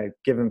 you know,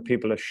 given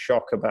people a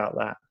shock about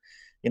that,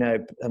 you know,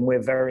 and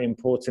we're very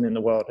important in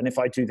the world. And if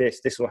I do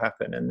this, this will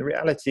happen. And the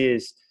reality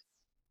is,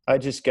 I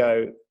just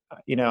go,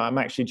 you know, I'm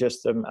actually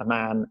just a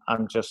man.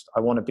 I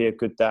want to be a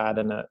good dad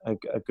and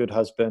a good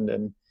husband.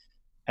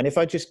 And if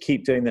I just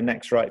keep doing the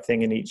next right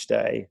thing in each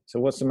day, so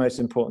what's the most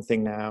important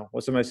thing now?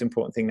 What's the most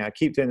important thing now?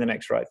 Keep doing the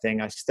next right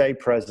thing. I stay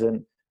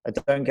present. I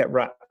don't get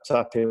wrapped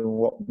up in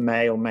what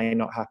may or may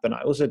not happen.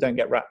 I also don't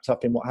get wrapped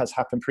up in what has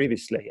happened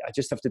previously. I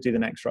just have to do the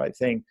next right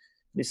thing.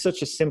 It's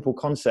such a simple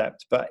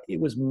concept, but it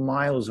was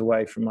miles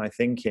away from my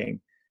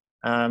thinking.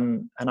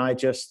 And I'm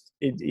glad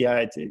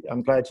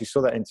you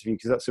saw that interview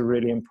because that's a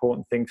really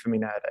important thing for me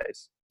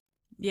nowadays.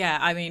 Yeah,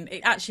 I mean,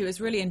 it actually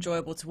was really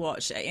enjoyable to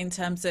watch in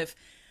terms of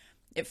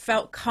it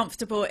felt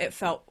comfortable. It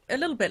felt a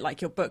little bit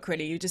like your book,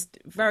 really. You just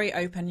very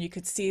open. You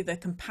could see the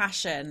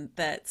compassion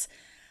that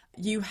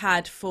you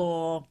had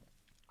for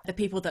the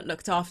people that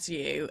looked after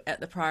you at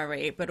the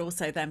Priory, but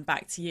also then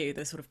back to you,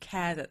 the sort of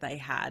care that they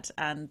had.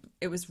 And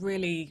it was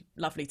really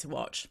lovely to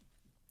watch.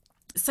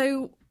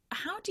 So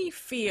how do you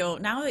feel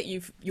now that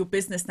your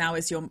business now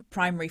is your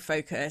primary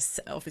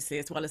focus, obviously,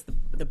 as well as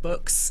the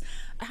books?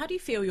 How do you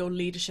feel your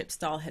leadership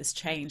style has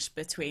changed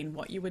between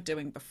what you were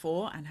doing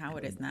before and how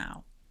it is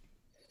now?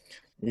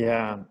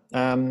 Yeah.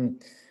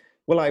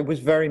 Well, I was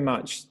very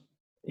much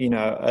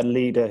a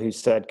leader who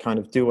said kind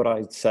of do what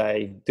I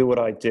say, do what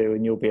I do,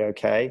 and you'll be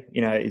okay.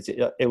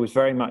 It was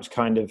very much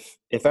kind of,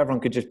 if everyone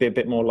could just be a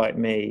bit more like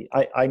me.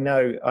 I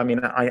know, I mean,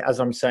 as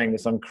I'm saying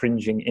this, I'm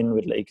cringing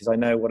inwardly because I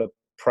know what a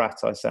prat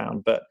I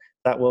sound, but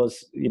that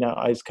was,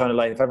 I was kind of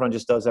like, if everyone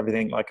just does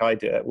everything like I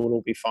do, it will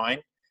all be fine.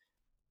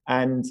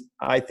 And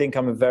I think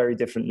I'm a very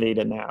different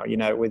leader now,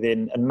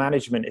 and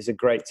management is a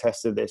great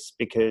test of this,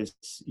 because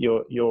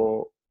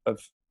you're of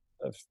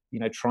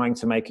trying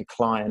to make a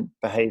client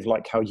behave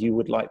like how you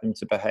would like them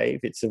to behave.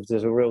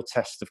 There's a real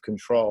test of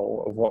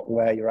control of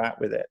where you're at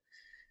with it.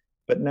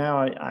 But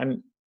now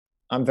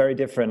I'm very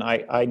different.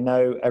 I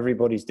know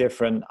everybody's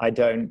different. I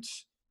don't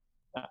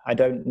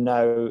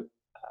know.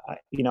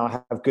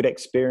 I have good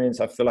experience.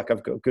 I feel like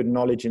I've got good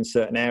knowledge in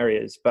certain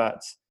areas,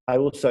 but I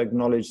also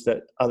acknowledge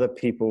that other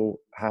people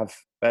have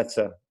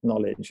better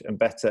knowledge and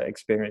better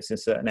experience in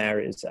certain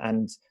areas.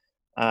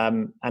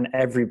 And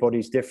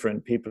everybody's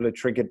different. People are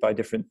triggered by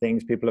different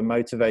things. People are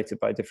motivated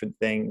by different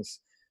things.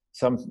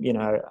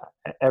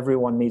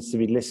 Everyone needs to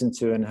be listened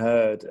to and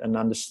heard and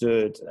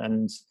understood.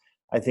 And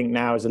I think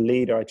now as a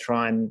leader, I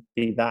try and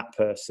be that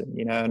person,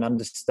 and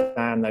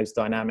understand those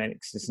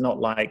dynamics. It's not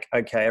like,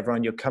 okay,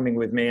 everyone, you're coming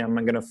with me, and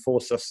I'm going to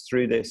force us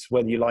through this,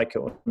 whether you like it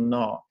or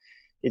not.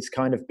 It's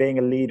kind of being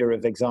a leader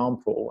of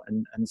example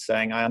and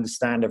saying, I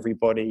understand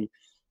everybody.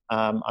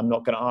 I'm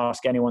not going to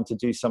ask anyone to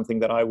do something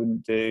that I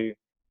wouldn't do.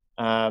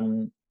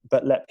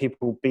 But let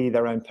people be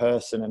their own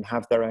person and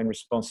have their own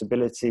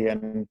responsibility,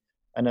 and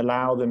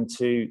allow them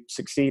to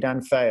succeed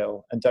and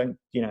fail, and don't,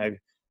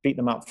 beat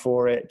them up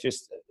for it.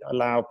 Just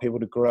allow people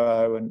to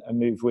grow and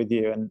move with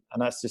you. And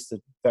that's just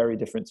a very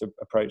different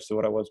approach to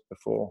what I was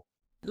before.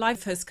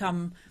 Life has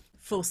come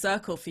full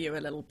circle for you a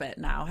little bit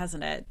now,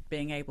 hasn't it?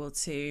 Being able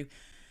to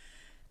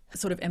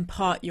sort of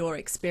impart your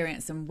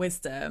experience and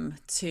wisdom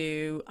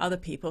to other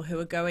people who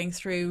are going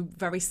through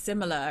very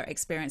similar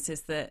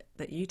experiences that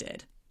you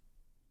did.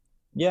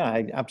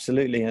 Yeah,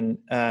 absolutely. And,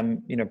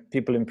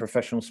 people in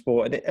professional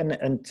sport,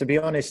 and to be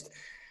honest,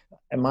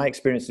 and my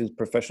experience with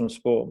professional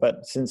sport,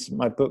 but since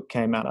my book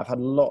came out, I've had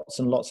lots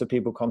and lots of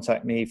people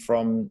contact me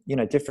from,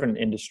 different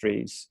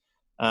industries,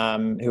 who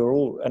are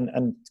all,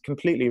 and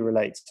completely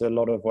relate to a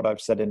lot of what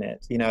I've said in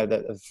it,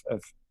 that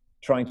of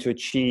trying to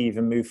achieve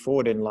and move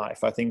forward in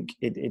life. I think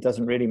it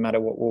doesn't really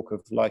matter what walk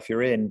of life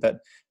you're in, but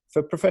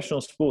for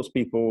professional sports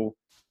people,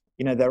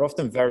 they're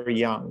often very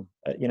young,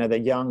 they're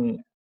young,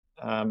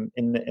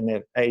 in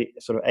the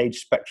sort of age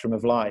spectrum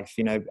of life,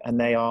 and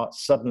they are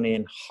suddenly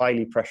in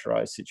highly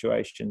pressurized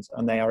situations,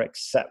 and they are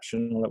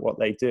exceptional at what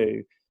they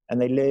do, and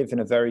they live in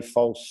a very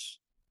false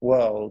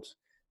world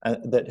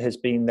that has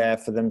been there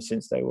for them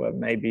since they were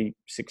maybe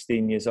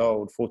 16 years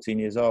old, 14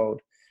 years old.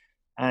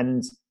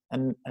 And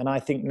I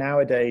think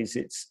nowadays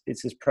it's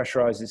as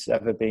pressurized as it's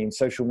ever been.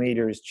 Social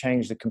media has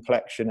changed the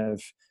complexion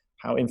of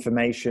how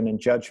information and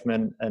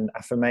judgment and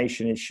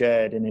affirmation is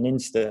shared in an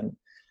instant.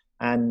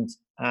 And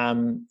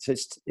so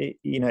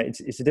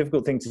it's a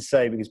difficult thing to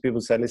say, because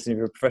people say, listen, if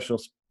you're a professional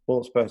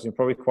sports person, you're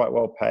probably quite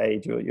well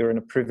paid, you're in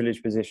a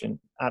privileged position.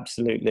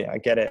 Absolutely, I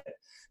get it.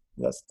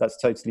 That's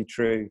totally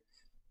true.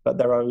 But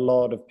there are a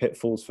lot of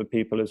pitfalls for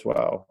people as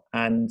well.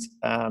 And,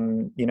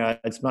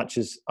 as much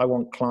as I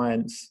want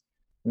clients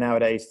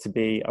nowadays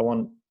I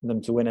want them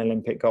to win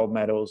Olympic gold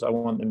medals. I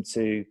want them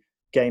to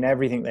gain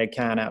everything they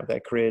can out of their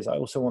careers. I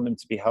also want them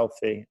to be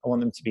healthy. I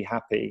want them to be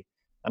happy.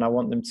 And I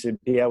want them to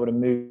be able to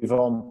move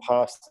on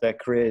past their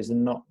careers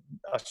and not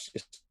us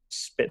just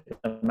spit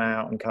them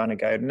out and kind of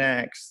go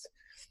next.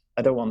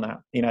 I don't want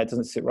that. It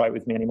doesn't sit right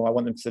with me anymore. I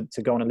want them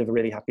to go on and live a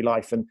really happy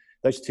life. And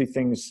those two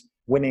things,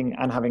 winning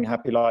and having a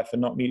happy life, are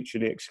not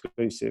mutually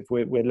exclusive.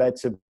 We're led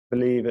to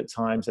believe at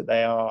times that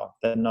they are.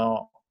 They're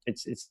not.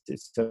 It's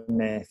a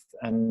myth.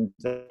 And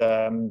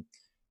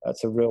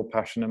that's a real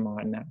passion of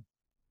mine now.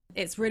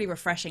 It's really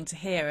refreshing to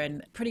hear,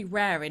 and pretty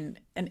rare in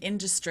an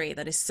industry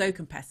that is so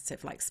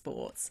competitive like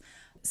sports.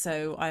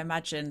 So I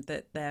imagine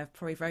that they're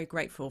probably very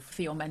grateful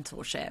for your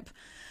mentorship.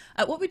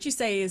 What would you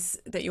say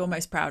is that you're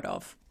most proud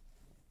of?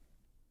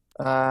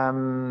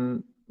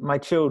 My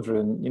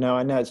children.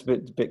 I know it's a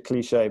bit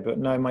cliche, but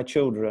no, my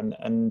children,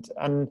 and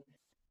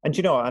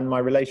and my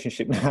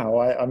relationship now.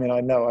 I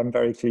know I'm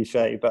very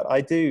cliche, but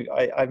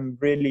I'm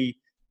really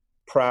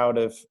proud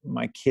of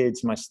my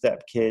kids, my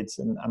stepkids,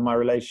 and my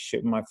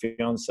relationship with my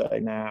fiance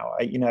now.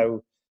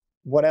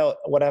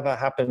 Whatever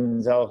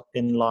happens out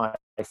in life,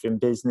 in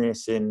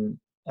business, in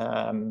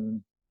I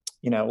don't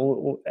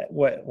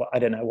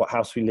know what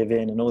house we live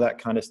in and all that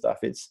kind of stuff.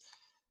 It's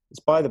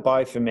by the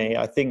by for me.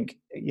 I think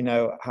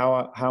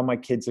how my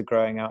kids are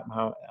growing up,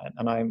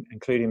 and I'm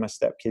including my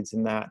stepkids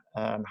in that.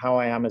 How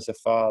I am as a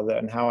father,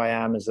 and how I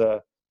am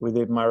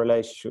within my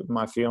relationship with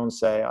my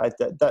fiance,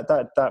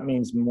 that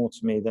means more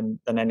to me than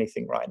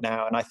anything right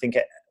now. And I think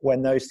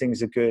when those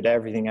things are good,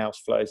 everything else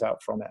flows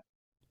out from it.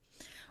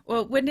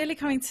 Well, we're nearly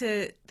coming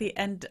to the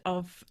end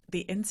of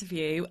the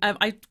interview.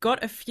 I've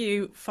got a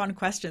few fun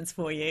questions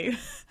for you.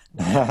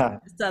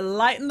 So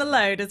lighten the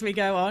load as we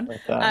go on.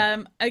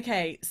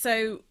 Okay,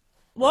 so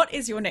what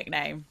is your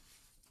nickname?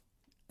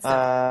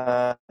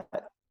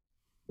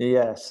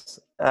 Yes.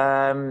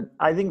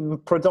 I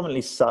think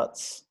predominantly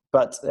Suts,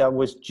 but I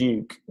was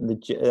Duke.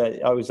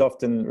 I was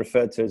often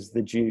referred to as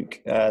the Duke,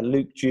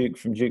 Luke Duke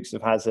from Dukes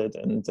of Hazzard,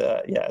 and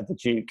the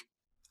Duke.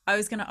 I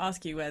was going to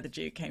ask you where the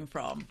Duke came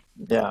from.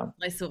 Yeah.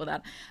 I saw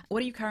that.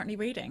 What are you currently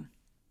reading?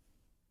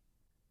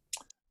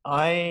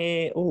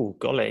 Oh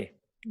golly,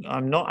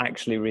 I'm not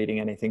actually reading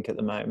anything at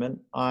the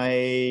moment.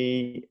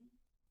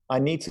 I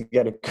need to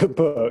get a good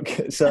book.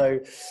 So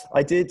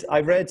one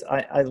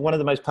of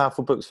the most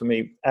powerful books for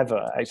me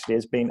ever actually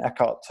has been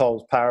Eckhart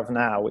Tolle's Power of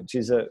Now, which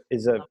is a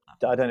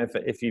I don't know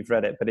if you've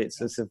read it, but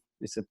it's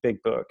a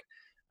big book.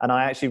 And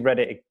I actually read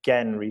it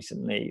again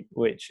recently,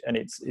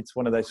 it's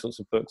one of those sorts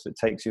of books that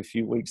takes you a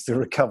few weeks to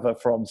recover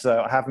from.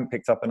 So I haven't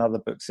picked up another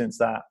book since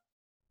that.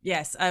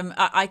 Yes,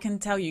 I can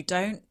tell you,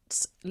 don't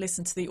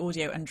listen to the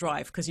audio and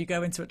drive because you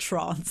go into a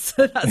trance.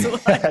 That's all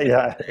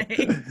I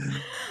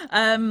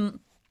say.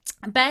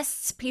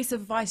 Best piece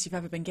of advice you've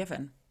ever been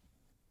given?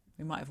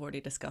 We might have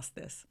already discussed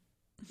this.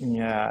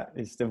 Yeah,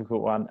 it's a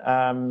difficult one.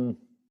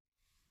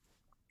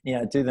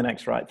 Do the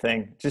next right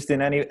thing. Just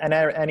in any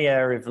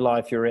area of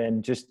life you're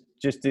in, just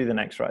do the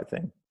next right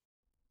thing.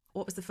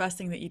 What was the first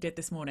thing that you did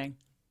this morning?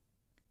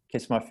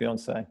 Kiss my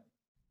fiance.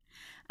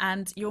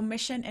 And your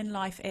mission in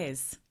life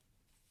is?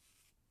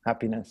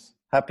 Happiness,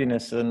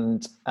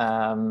 and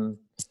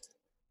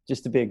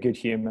just to be a good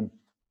human.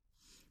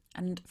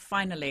 And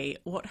finally,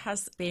 what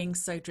has being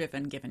so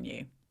driven given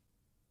you?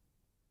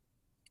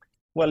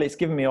 Well, it's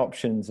given me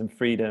options and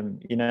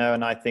freedom,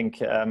 and I think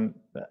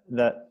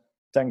that,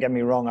 don't get me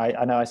wrong,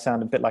 I know I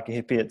sound a bit like a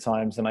hippie at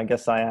times, and I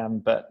guess I am,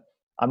 but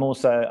I'm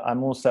also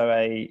I'm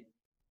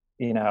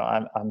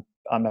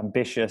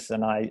ambitious,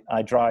 and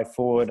I drive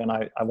forward, and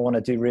I want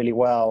to do really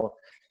well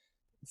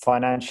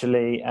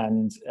financially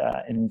and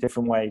in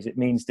different ways. It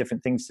means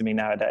different things to me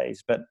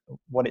nowadays, but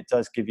what it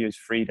does give you is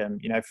freedom,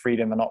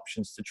 freedom and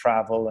options to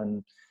travel.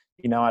 And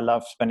I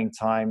love spending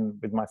time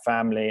with my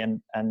family,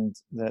 and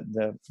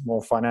the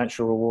more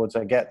financial rewards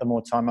I get, the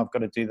more time I've got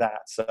to do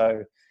that.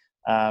 So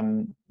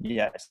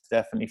it's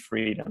definitely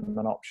freedom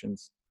and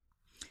options.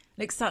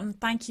 Luke Sutton,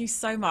 thank you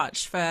so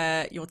much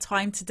for your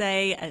time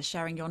today and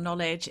sharing your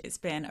knowledge. It's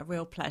been a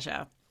real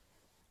pleasure.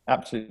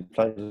 Absolute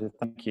pleasure.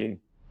 Thank you.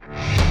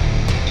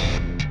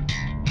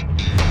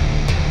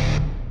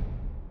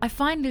 I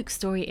find Luke's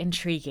story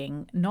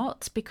intriguing,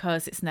 not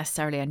because it's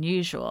necessarily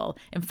unusual,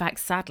 in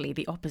fact, sadly,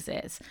 the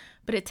opposite,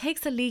 but it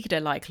takes a leader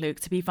like Luke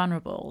to be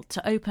vulnerable,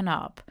 to open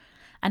up.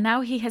 And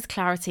now he has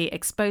clarity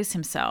exposed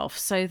himself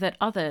so that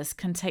others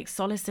can take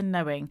solace in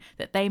knowing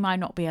that they might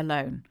not be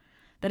alone,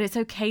 that it's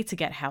okay to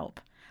get help,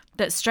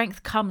 that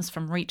strength comes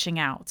from reaching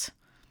out.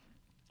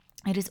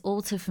 It is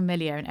all too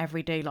familiar in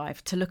everyday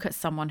life to look at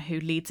someone who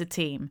leads a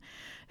team,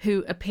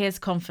 who appears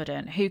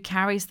confident, who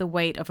carries the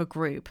weight of a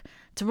group,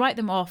 to write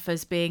them off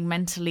as being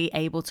mentally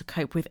able to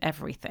cope with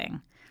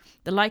everything.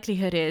 The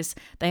likelihood is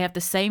they have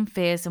the same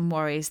fears and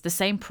worries, the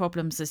same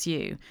problems as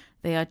you.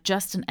 They are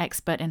just an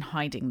expert in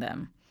hiding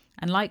them.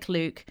 And like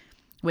Luke,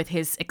 with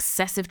his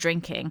excessive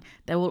drinking,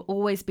 there will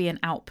always be an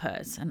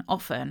output, and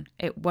often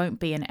it won't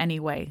be in any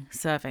way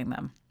serving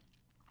them.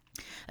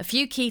 A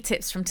few key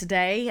tips from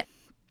today.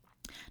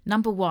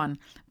 Number 1,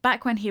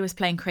 back when he was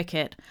playing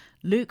cricket,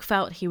 Luke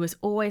felt he was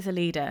always a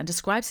leader and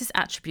describes his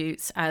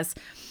attributes as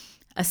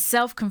a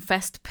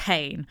self-confessed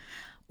pain,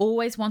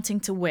 always wanting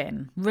to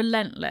win,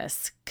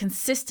 relentless,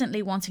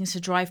 consistently wanting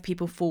to drive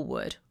people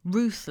forward,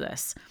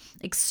 ruthless,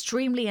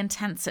 extremely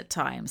intense at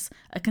times,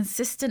 a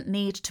consistent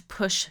need to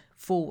push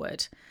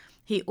forward.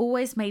 He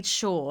always made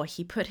sure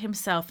he put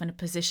himself in a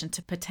position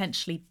to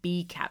potentially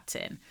be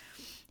captain.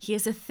 He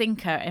is a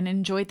thinker and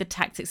enjoyed the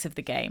tactics of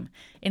the game.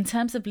 In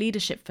terms of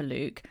leadership for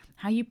Luke,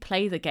 how you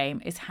play the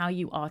game is how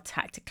you are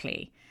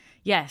tactically.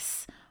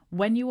 Yes,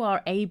 when you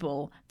are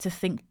able to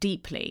think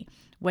deeply,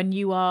 when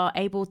you are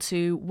able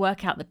to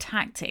work out the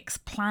tactics,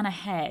 plan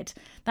ahead,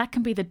 that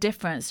can be the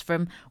difference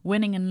from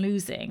winning and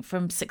losing,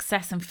 from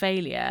success and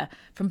failure,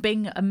 from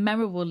being a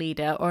memorable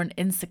leader or an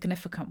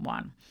insignificant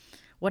one.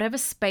 Whatever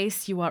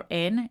space you are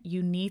in,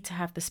 you need to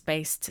have the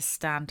space to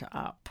stand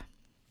up.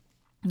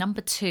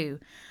 Number 2,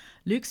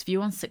 Luke's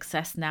view on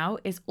success now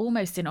is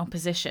almost in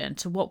opposition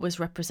to what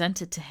was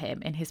represented to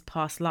him in his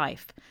past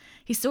life.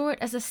 He saw it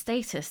as a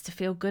status to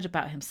feel good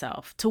about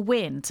himself, to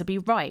win, to be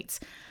right,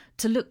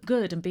 to look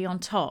good and be on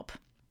top.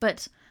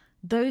 But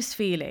those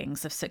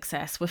feelings of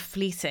success were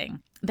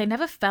fleeting. They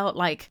never felt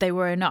like they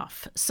were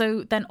enough.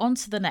 So then on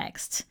to the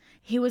next.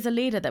 He was a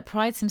leader that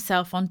prides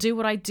himself on do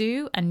what I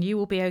do and you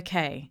will be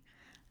okay.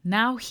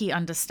 Now he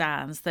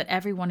understands that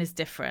everyone is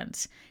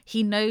different.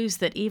 He knows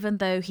that even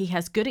though he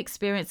has good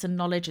experience and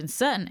knowledge in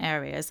certain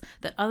areas,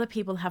 that other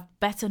people have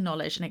better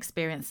knowledge and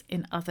experience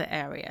in other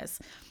areas,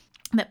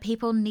 that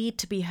people need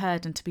to be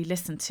heard and to be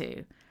listened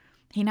to.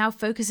 He now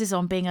focuses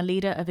on being a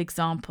leader of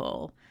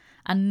example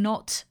and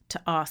not to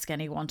ask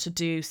anyone to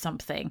do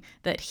something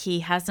that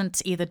he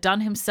hasn't either done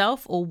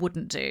himself or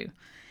wouldn't do.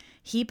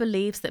 He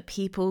believes that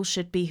people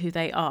should be who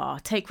they are,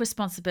 take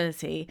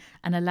responsibility,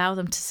 and allow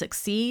them to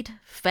succeed,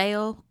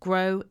 fail,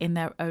 grow in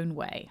their own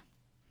way.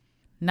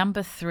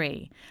 Number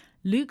 3,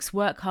 Luke's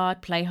work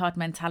hard, play hard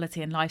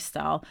mentality and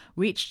lifestyle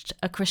reached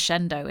a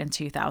crescendo in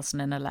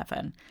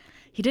 2011.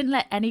 He didn't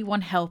let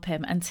anyone help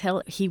him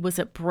until he was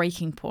at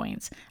breaking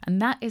point,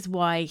 and that is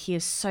why he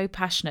is so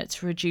passionate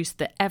to reduce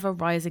the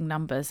ever-rising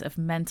numbers of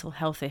mental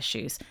health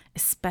issues,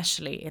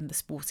 especially in the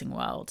sporting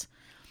world.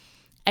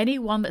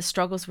 Anyone that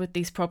struggles with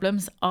these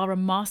problems are a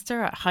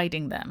master at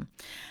hiding them.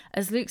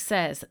 As Luke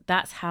says,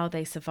 that's how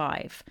they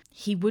survive.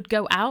 He would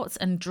go out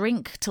and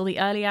drink till the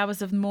early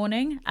hours of the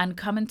morning and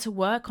come into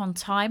work on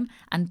time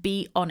and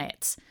be on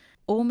it,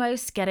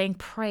 almost getting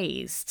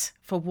praised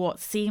for what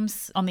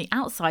seems on the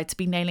outside to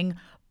be nailing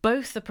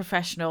both the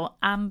professional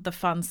and the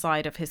fun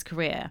side of his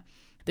career.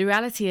 The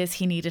reality is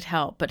he needed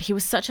help, but he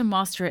was such a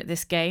master at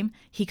this game,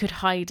 he could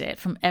hide it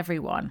from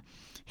everyone.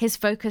 His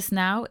focus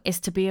now is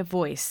to be a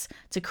voice,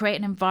 to create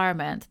an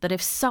environment that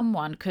if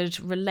someone could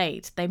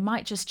relate, they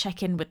might just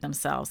check in with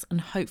themselves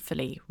and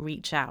hopefully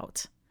reach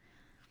out.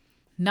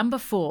 Number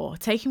 4,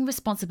 taking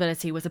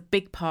responsibility was a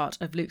big part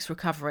of Luke's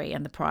recovery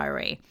in the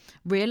Priory.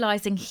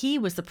 Realising he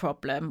was the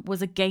problem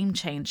was a game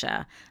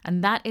changer,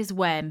 and that is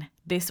when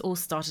this all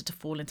started to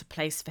fall into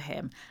place for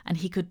him and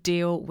he could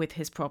deal with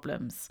his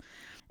problems.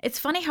 It's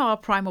funny how our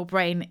primal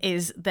brain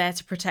is there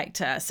to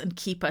protect us and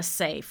keep us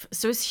safe.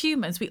 So as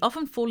humans, we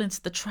often fall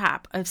into the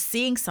trap of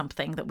seeing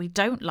something that we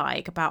don't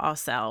like about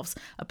ourselves,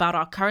 about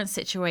our current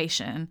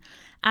situation,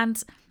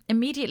 and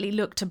immediately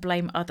look to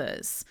blame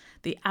others,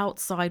 the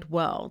outside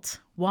world.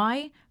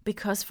 Why?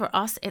 Because for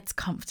us, it's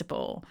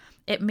comfortable.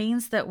 It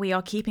means that we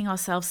are keeping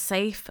ourselves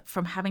safe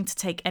from having to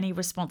take any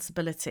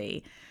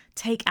responsibility,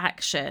 take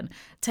action,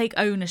 take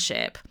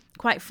ownership.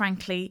 Quite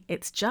frankly,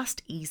 it's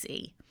just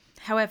easy.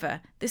 However,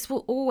 this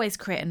will always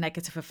create a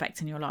negative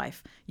effect in your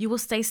life. You will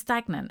stay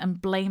stagnant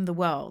and blame the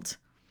world.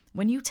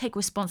 When you take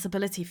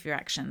responsibility for your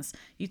actions,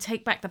 you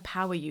take back the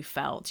power you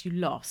felt you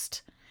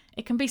lost.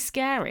 It can be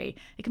scary,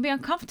 it can be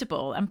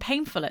uncomfortable and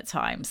painful at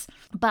times,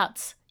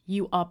 but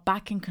you are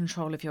back in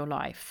control of your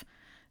life.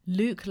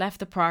 Luke left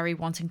the Priory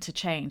wanting to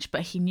change,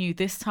 but he knew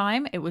this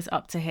time it was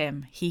up to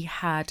him. He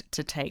had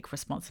to take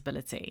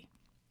responsibility.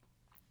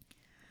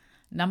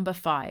 Number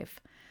 5.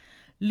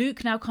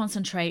 Luke now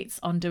concentrates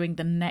on doing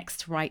the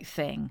next right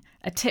thing.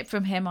 A tip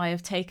from him I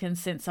have taken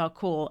since our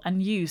call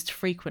and used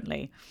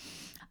frequently.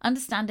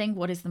 Understanding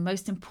what is the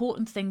most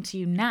important thing to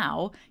you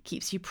now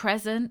keeps you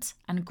present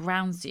and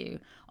grounds you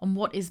on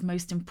what is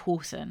most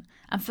important.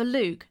 And for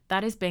Luke,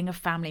 that is being a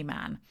family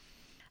man.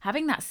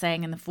 Having that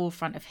saying in the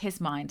forefront of his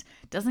mind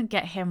doesn't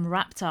get him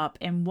wrapped up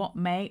in what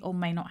may or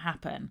may not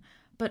happen,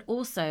 but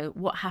also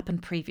what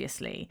happened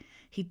previously.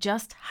 He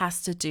just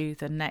has to do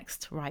the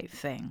next right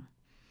thing.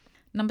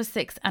 Number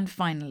 6, and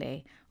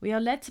finally, we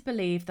are led to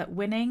believe that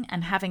winning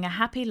and having a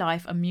happy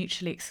life are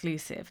mutually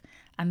exclusive,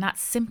 and that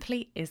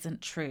simply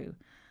isn't true.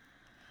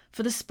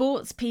 For the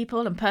sports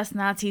people and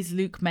personalities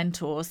Luke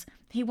mentors,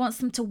 he wants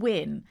them to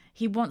win.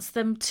 He wants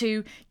them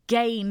to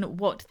gain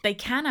what they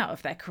can out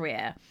of their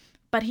career,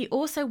 but he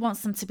also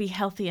wants them to be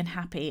healthy and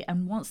happy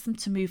and wants them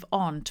to move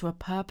on to a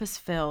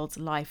purpose-filled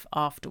life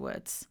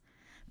afterwards.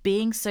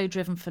 Being so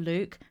driven for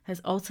Luke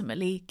has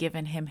ultimately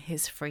given him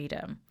his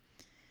freedom.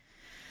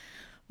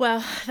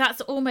 Well,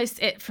 that's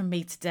almost it from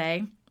me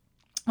today,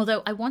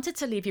 although I wanted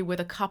to leave you with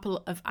a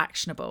couple of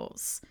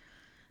actionables.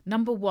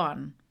 Number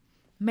 1,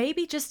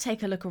 maybe just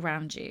take a look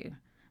around you.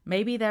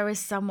 Maybe there is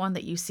someone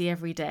that you see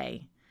every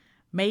day.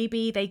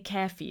 Maybe they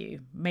care for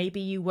you.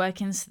 Maybe you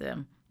work into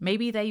them.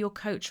 Maybe they're your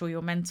coach or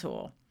your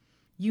mentor.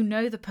 You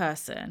know the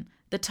person,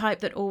 the type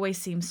that always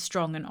seems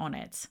strong and on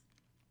it.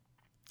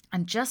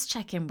 And just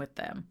check in with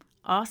them.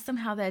 Ask them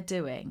how they're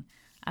doing.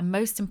 And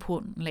most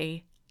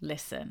importantly,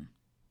 listen.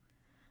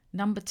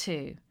 Number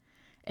 2,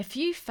 if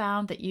you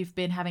found that you've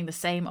been having the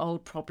same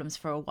old problems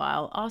for a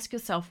while, ask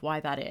yourself why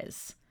that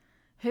is.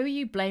 Who are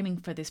you blaming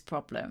for this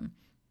problem?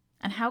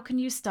 And how can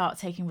you start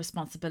taking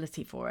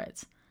responsibility for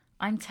it?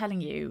 I'm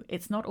telling you,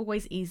 it's not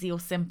always easy or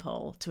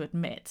simple to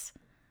admit,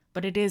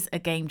 but it is a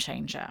game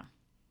changer.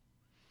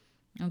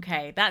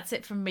 Okay, that's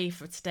it from me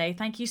for today.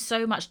 Thank you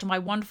so much to my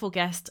wonderful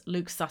guest,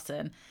 Luke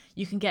Sutton.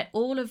 You can get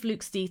all of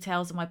Luke's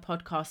details on my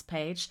podcast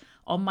page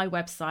on my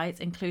website,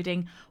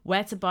 including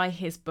where to buy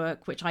his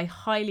book, which I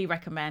highly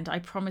recommend. I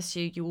promise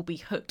you, you will be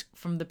hooked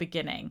from the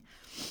beginning.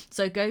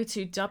 So go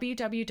to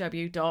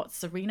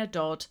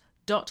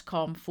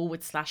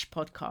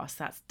www.serenadodd.com/podcast.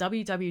 That's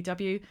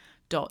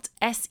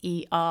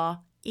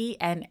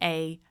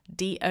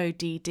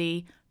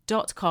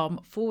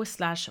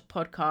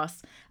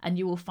www.serenadodd.com/podcast, and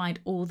you will find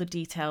all the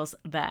details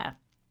there.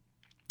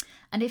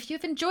 And if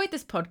you've enjoyed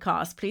this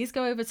podcast, please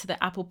go over to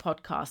the Apple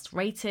Podcast,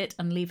 rate it,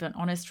 and leave an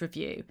honest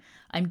review.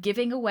 I'm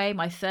giving away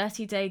my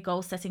 30-day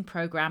goal-setting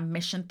program,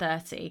 Mission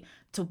 30,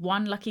 to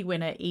one lucky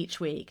winner each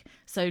week.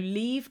 So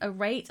leave a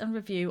rate and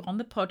review on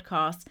the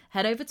podcast,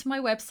 head over to my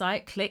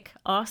website, click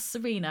Ask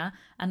Serena,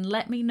 and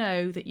let me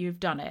know that you've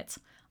done it.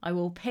 I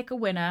will pick a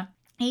winner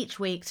each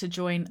week to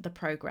join the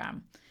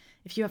program.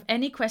 If you have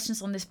any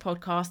questions on this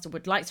podcast or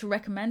would like to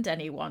recommend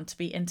anyone to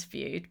be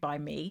interviewed by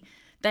me,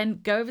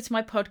 then go over to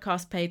my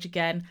podcast page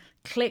again,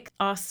 click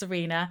Ask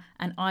Serena,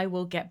 and I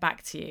will get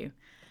back to you.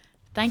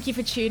 Thank you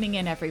for tuning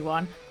in,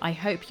 everyone. I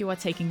hope you are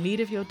taking lead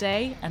of your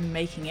day and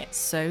making it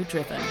so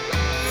driven.